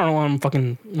rough. I don't know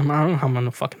how I'm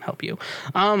gonna fucking help you.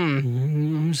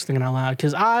 I'm just thinking out loud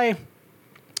because I've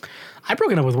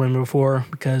broken up with women before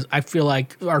because I feel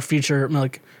like our future,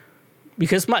 like,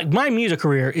 because my music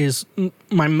career is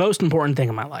my most important thing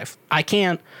in my life.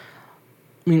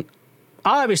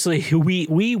 Obviously,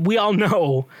 we all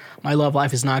know my love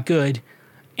life is not good.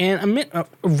 And a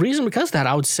reason because of that,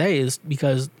 I would say, is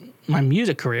because my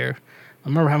music career. I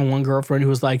remember having one girlfriend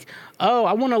who was like, oh,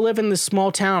 I want to live in this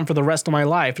small town for the rest of my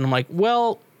life. And I'm like,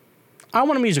 well, I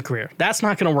want a music career. That's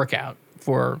not going to work out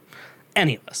for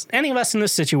any of us. Any of us in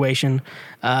this situation,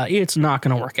 it's not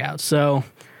going to work out. So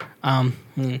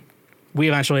we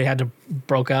eventually had to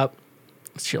broke up,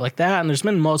 shit like that. And there's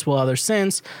been multiple others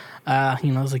since.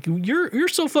 It's like, you're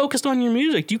so focused on your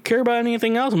music. Do you care about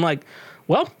anything else? I'm like,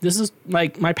 well, this is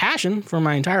like my passion for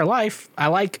my entire life. I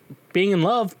like being in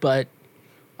love, but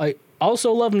I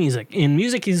also love music. And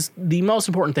music is the most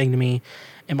important thing to me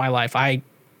in my life. I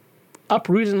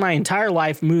uprooted my entire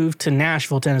life, moved to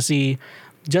Nashville, Tennessee,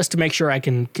 just to make sure I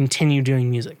can continue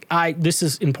doing music. This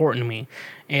is important to me.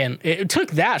 And it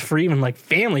took that for even like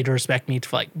family to respect me,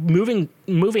 to like moving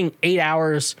 8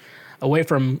 hours away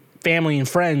from family and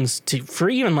friends for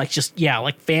even like just,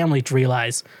 like family to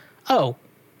realize, oh,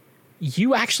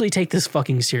 you actually take this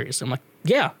fucking serious. I'm like,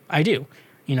 yeah, I do.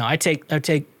 I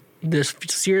take this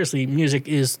seriously. Music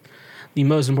is the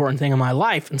most important thing in my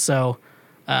life. And so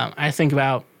I think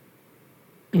about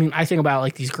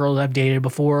like these girls I've dated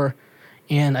before,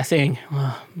 and I think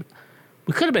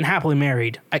we could have been happily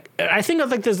married. I think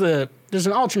like there's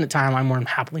an alternate timeline where I'm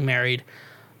happily married,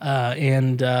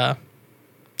 with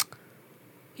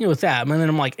that. And then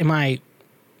I'm like, am I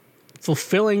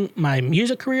fulfilling my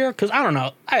music career? Because I don't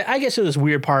know. I get to this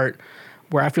weird part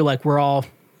where I feel like we're all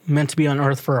meant to be on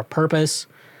Earth for a purpose.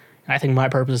 And I think my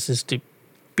purpose is to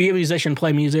be a musician,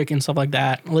 play music and stuff like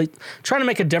that. Like trying to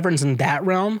make a difference in that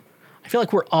realm. I feel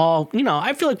like we're all,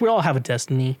 I feel like we all have a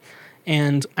destiny.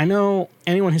 And I know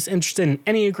anyone who's interested in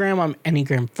Enneagram, I'm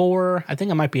Enneagram 4. I think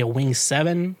I might be a Wing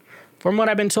 7 from what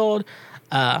I've been told.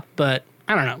 But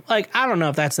I don't know. Like, I don't know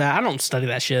if that's that. I don't study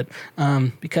that shit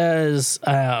because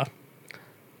I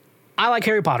like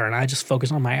Harry Potter and I just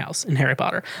focus on my house in Harry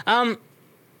Potter.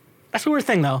 That's a weird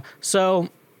thing, though. So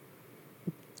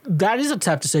that is a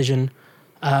tough decision.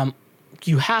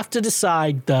 You have to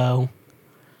decide, though,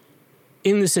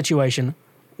 in this situation,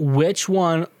 which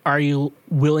one are you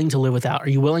willing to live without? Are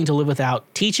you willing to live without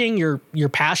teaching your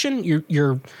passion,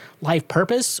 your life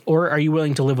purpose, or are you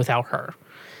willing to live without her?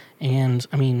 And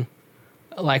I mean,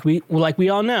 like we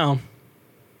all know,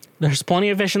 there's plenty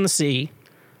of fish in the sea.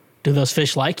 Do those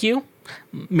fish like you?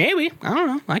 Maybe. I don't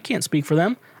know. I can't speak for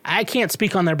them. I can't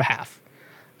speak on their behalf.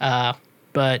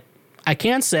 But I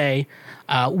can say,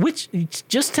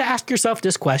 just to ask yourself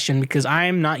this question, because I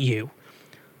am not you.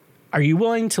 Are you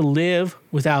willing to live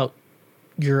without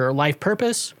your life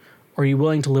purpose, or are you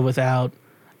willing to live without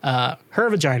her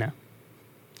vagina?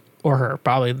 Or her.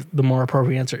 Probably the more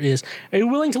appropriate answer is, are you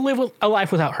willing to live a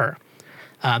life without her?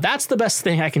 That's the best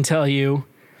thing I can tell you.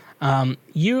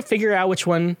 You figure out which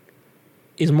one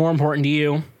is more important to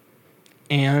you,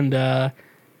 and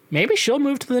maybe she'll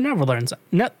move to the Netherlands.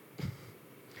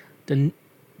 The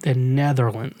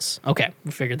Netherlands. Okay,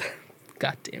 we figured that.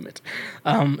 God damn it.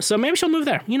 So maybe she'll move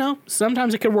there.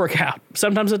 Sometimes it could work out.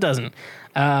 Sometimes it doesn't.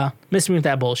 Miss me with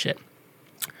that bullshit.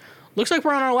 Looks like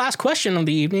we're on our last question of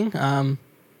the evening.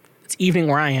 It's evening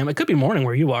where I am. It could be morning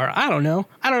where you are. I don't know.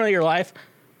 I don't know your life.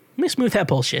 Miss me with that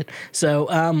bullshit. So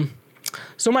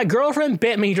my girlfriend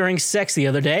bit me during sex the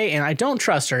other day, and I don't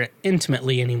trust her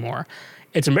intimately anymore.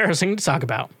 It's embarrassing to talk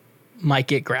about. Might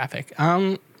get graphic.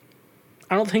 I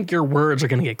I don't think your words are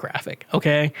going to get graphic,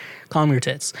 okay? Calm your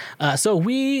tits. So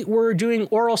we were doing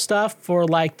oral stuff for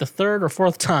like the third or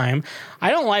fourth time.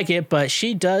 I don't like it, but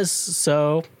she does,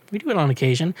 so we do it on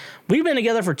occasion. We've been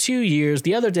together for 2 years.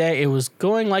 The other day, it was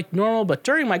going like normal, but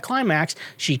during my climax,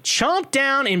 she chomped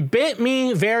down and bit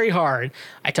me very hard.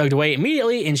 I tugged away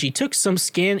immediately, and she took some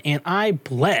skin, and I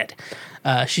bled.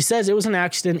 She says it was an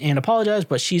accident and apologized,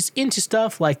 but she's into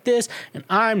stuff like this, and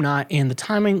I'm not, and the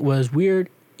timing was weird.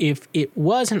 If it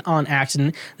wasn't on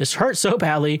accident, this hurt so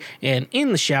badly, and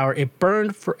in the shower, it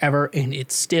burned forever, and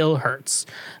it still hurts.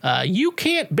 You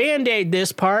can't Band-Aid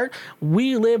this part.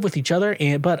 We live with each other,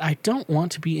 but I don't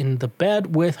want to be in the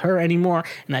bed with her anymore,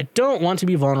 and I don't want to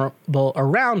be vulnerable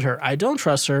around her. I don't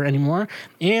trust her anymore,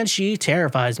 and she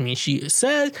terrifies me. She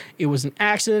says it was an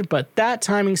accident, but that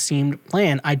timing seemed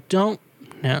planned. I don't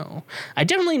know. I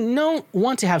definitely don't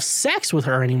want to have sex with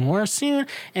her anymore soon,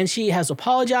 and she has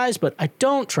apologized, but I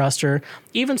don't trust her.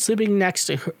 Even sleeping next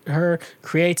to her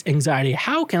creates anxiety.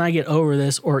 How can I get over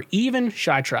this, or even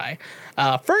should I try?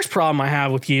 First problem I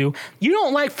have with you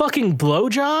don't like fucking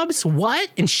blowjobs? What?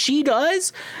 And she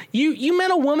does? You met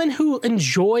a woman who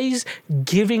enjoys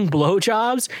giving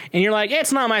blowjobs, and you're like,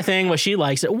 it's not my thing, but she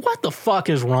likes it. What the fuck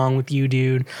is wrong with you,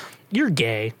 dude? You're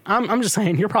gay. I'm just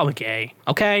saying, you're probably gay,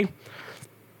 okay?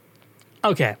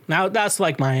 Okay, now that's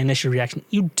like my initial reaction.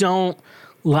 You don't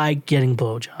like getting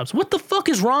blowjobs. What the fuck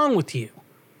is wrong with you?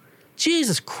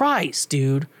 Jesus Christ,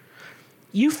 dude.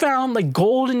 You found the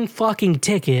golden fucking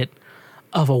ticket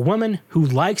of a woman who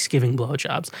likes giving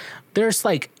blowjobs. There's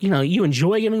like, you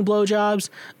enjoy giving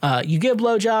blowjobs. You give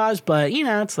blowjobs, but,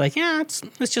 it's like, yeah, it's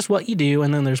just what you do.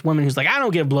 And then there's women who's like, I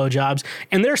don't give blowjobs,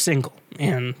 and they're single.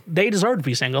 And they deserve to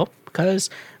be single because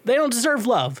they don't deserve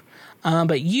love.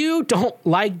 But you don't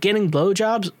like getting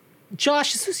blowjobs.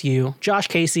 Josh, is this you? Josh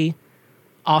Casey,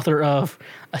 author of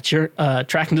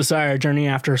Track and Desire, Journey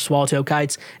After Swallowtail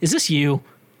Kites. Is this you?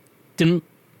 Did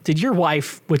your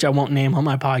wife, which I won't name on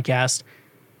my podcast,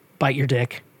 bite your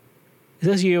dick? Is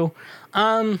this you?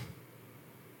 But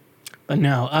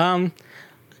no.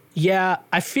 Yeah,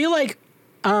 I feel like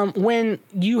when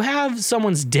you have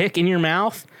someone's dick in your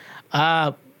mouth,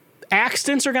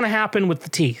 accidents are going to happen with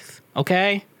the teeth,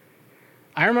 okay?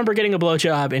 I remember getting a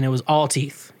blowjob, and it was all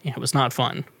teeth. It was not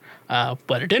fun.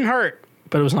 But it didn't hurt,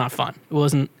 but it was not fun. It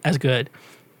wasn't as good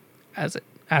as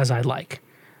I'd like.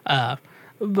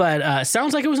 But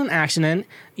sounds like it was an accident.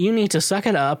 You need to suck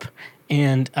it up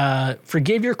and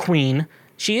forgive your queen.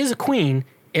 She is a queen.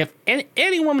 If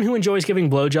any woman who enjoys giving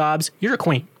blowjobs, you're a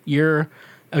queen. You're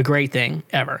a great thing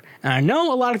ever. And I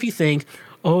know a lot of you think,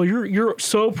 oh, you're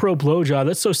so pro blowjob.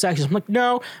 That's so sexist. I'm like,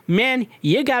 no, man,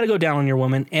 you got to go down on your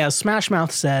woman. As Smash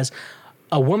Mouth says,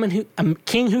 a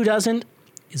king who doesn't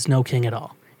is no king at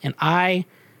all. And I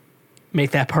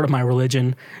make that part of my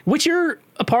religion, which you're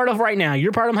a part of right now.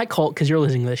 You're part of my cult because you're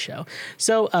listening to this show.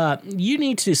 So you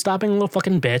need to stop being a little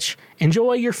fucking bitch,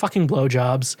 enjoy your fucking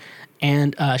blowjobs,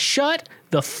 and shut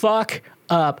the fuck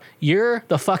up. You're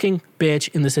the fucking bitch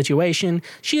in the situation.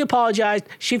 She apologized.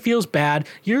 She feels bad.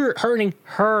 You're hurting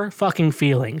her fucking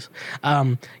feelings.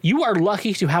 You are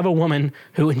lucky to have a woman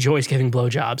who enjoys giving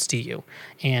blowjobs to you.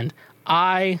 And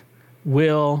I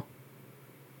will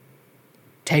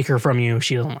take her from you if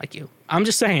she doesn't like you. I'm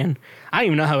just saying. I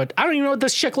don't even know what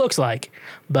this chick looks like.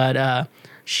 But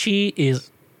she's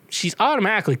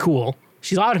automatically cool.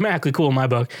 She's automatically cool in my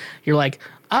book. You're like,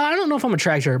 I don't know if I'm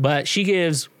attracted to her, but she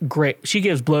enjoys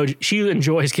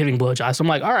giving blowjobs. So I'm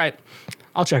like, all right,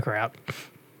 I'll check her out.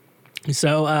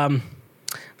 So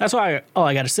that's all I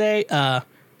got to say.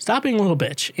 Stop being a little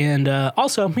bitch. And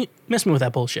also, miss me with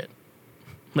that bullshit.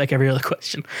 Like every other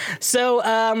question.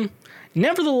 So,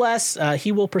 nevertheless,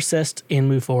 he will persist and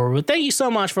move forward. But thank you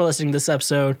so much for listening to this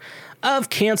episode of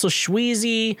Cancel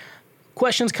Shweezy.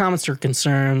 Questions, comments, or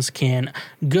concerns can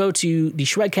go to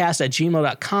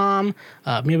theshwedcast@gmail.com.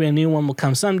 Maybe a new one will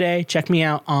come someday. Check me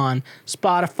out on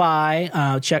Spotify,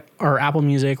 or Apple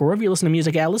Music, or wherever you listen to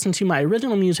music at. Listen to my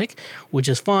original music, which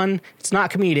is fun. It's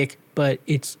not comedic, but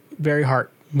it's very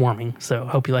heartwarming. So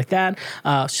hope you like that.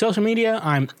 Social media,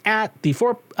 I'm at the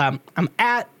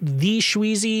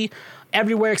Shweezy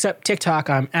everywhere except TikTok.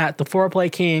 I'm at the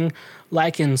Foreplay King.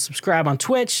 Like and subscribe on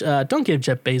Twitch. Don't give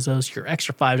Jeff Bezos your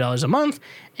extra $5 a month.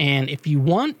 And if you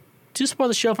want to support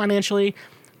the show financially,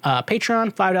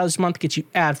 Patreon, $5 a month gets you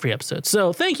ad-free episodes.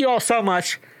 So thank you all so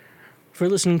much for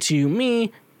listening to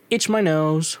me itch my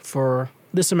nose for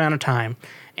this amount of time.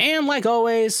 And like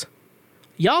always,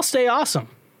 y'all stay awesome.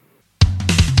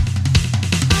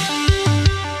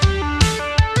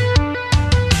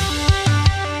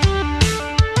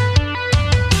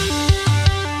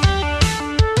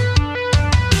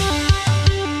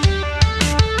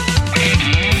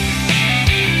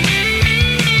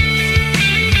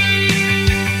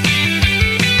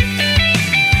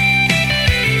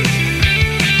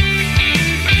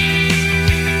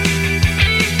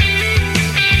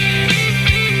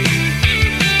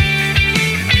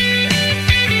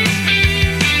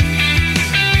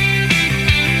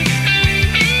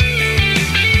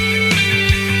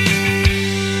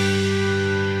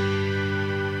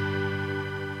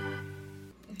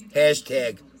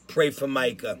 Hashtag pray for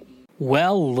Micah.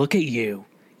 Well, look at you.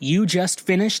 You just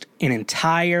finished an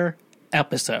entire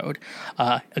episode.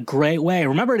 A great way.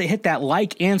 Remember to hit that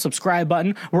like and subscribe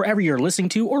button wherever you're listening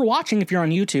to or watching if you're on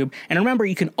YouTube. And remember,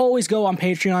 you can always go on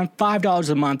Patreon, $5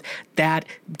 a month. That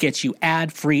gets you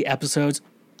ad-free episodes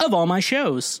of all my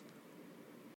shows.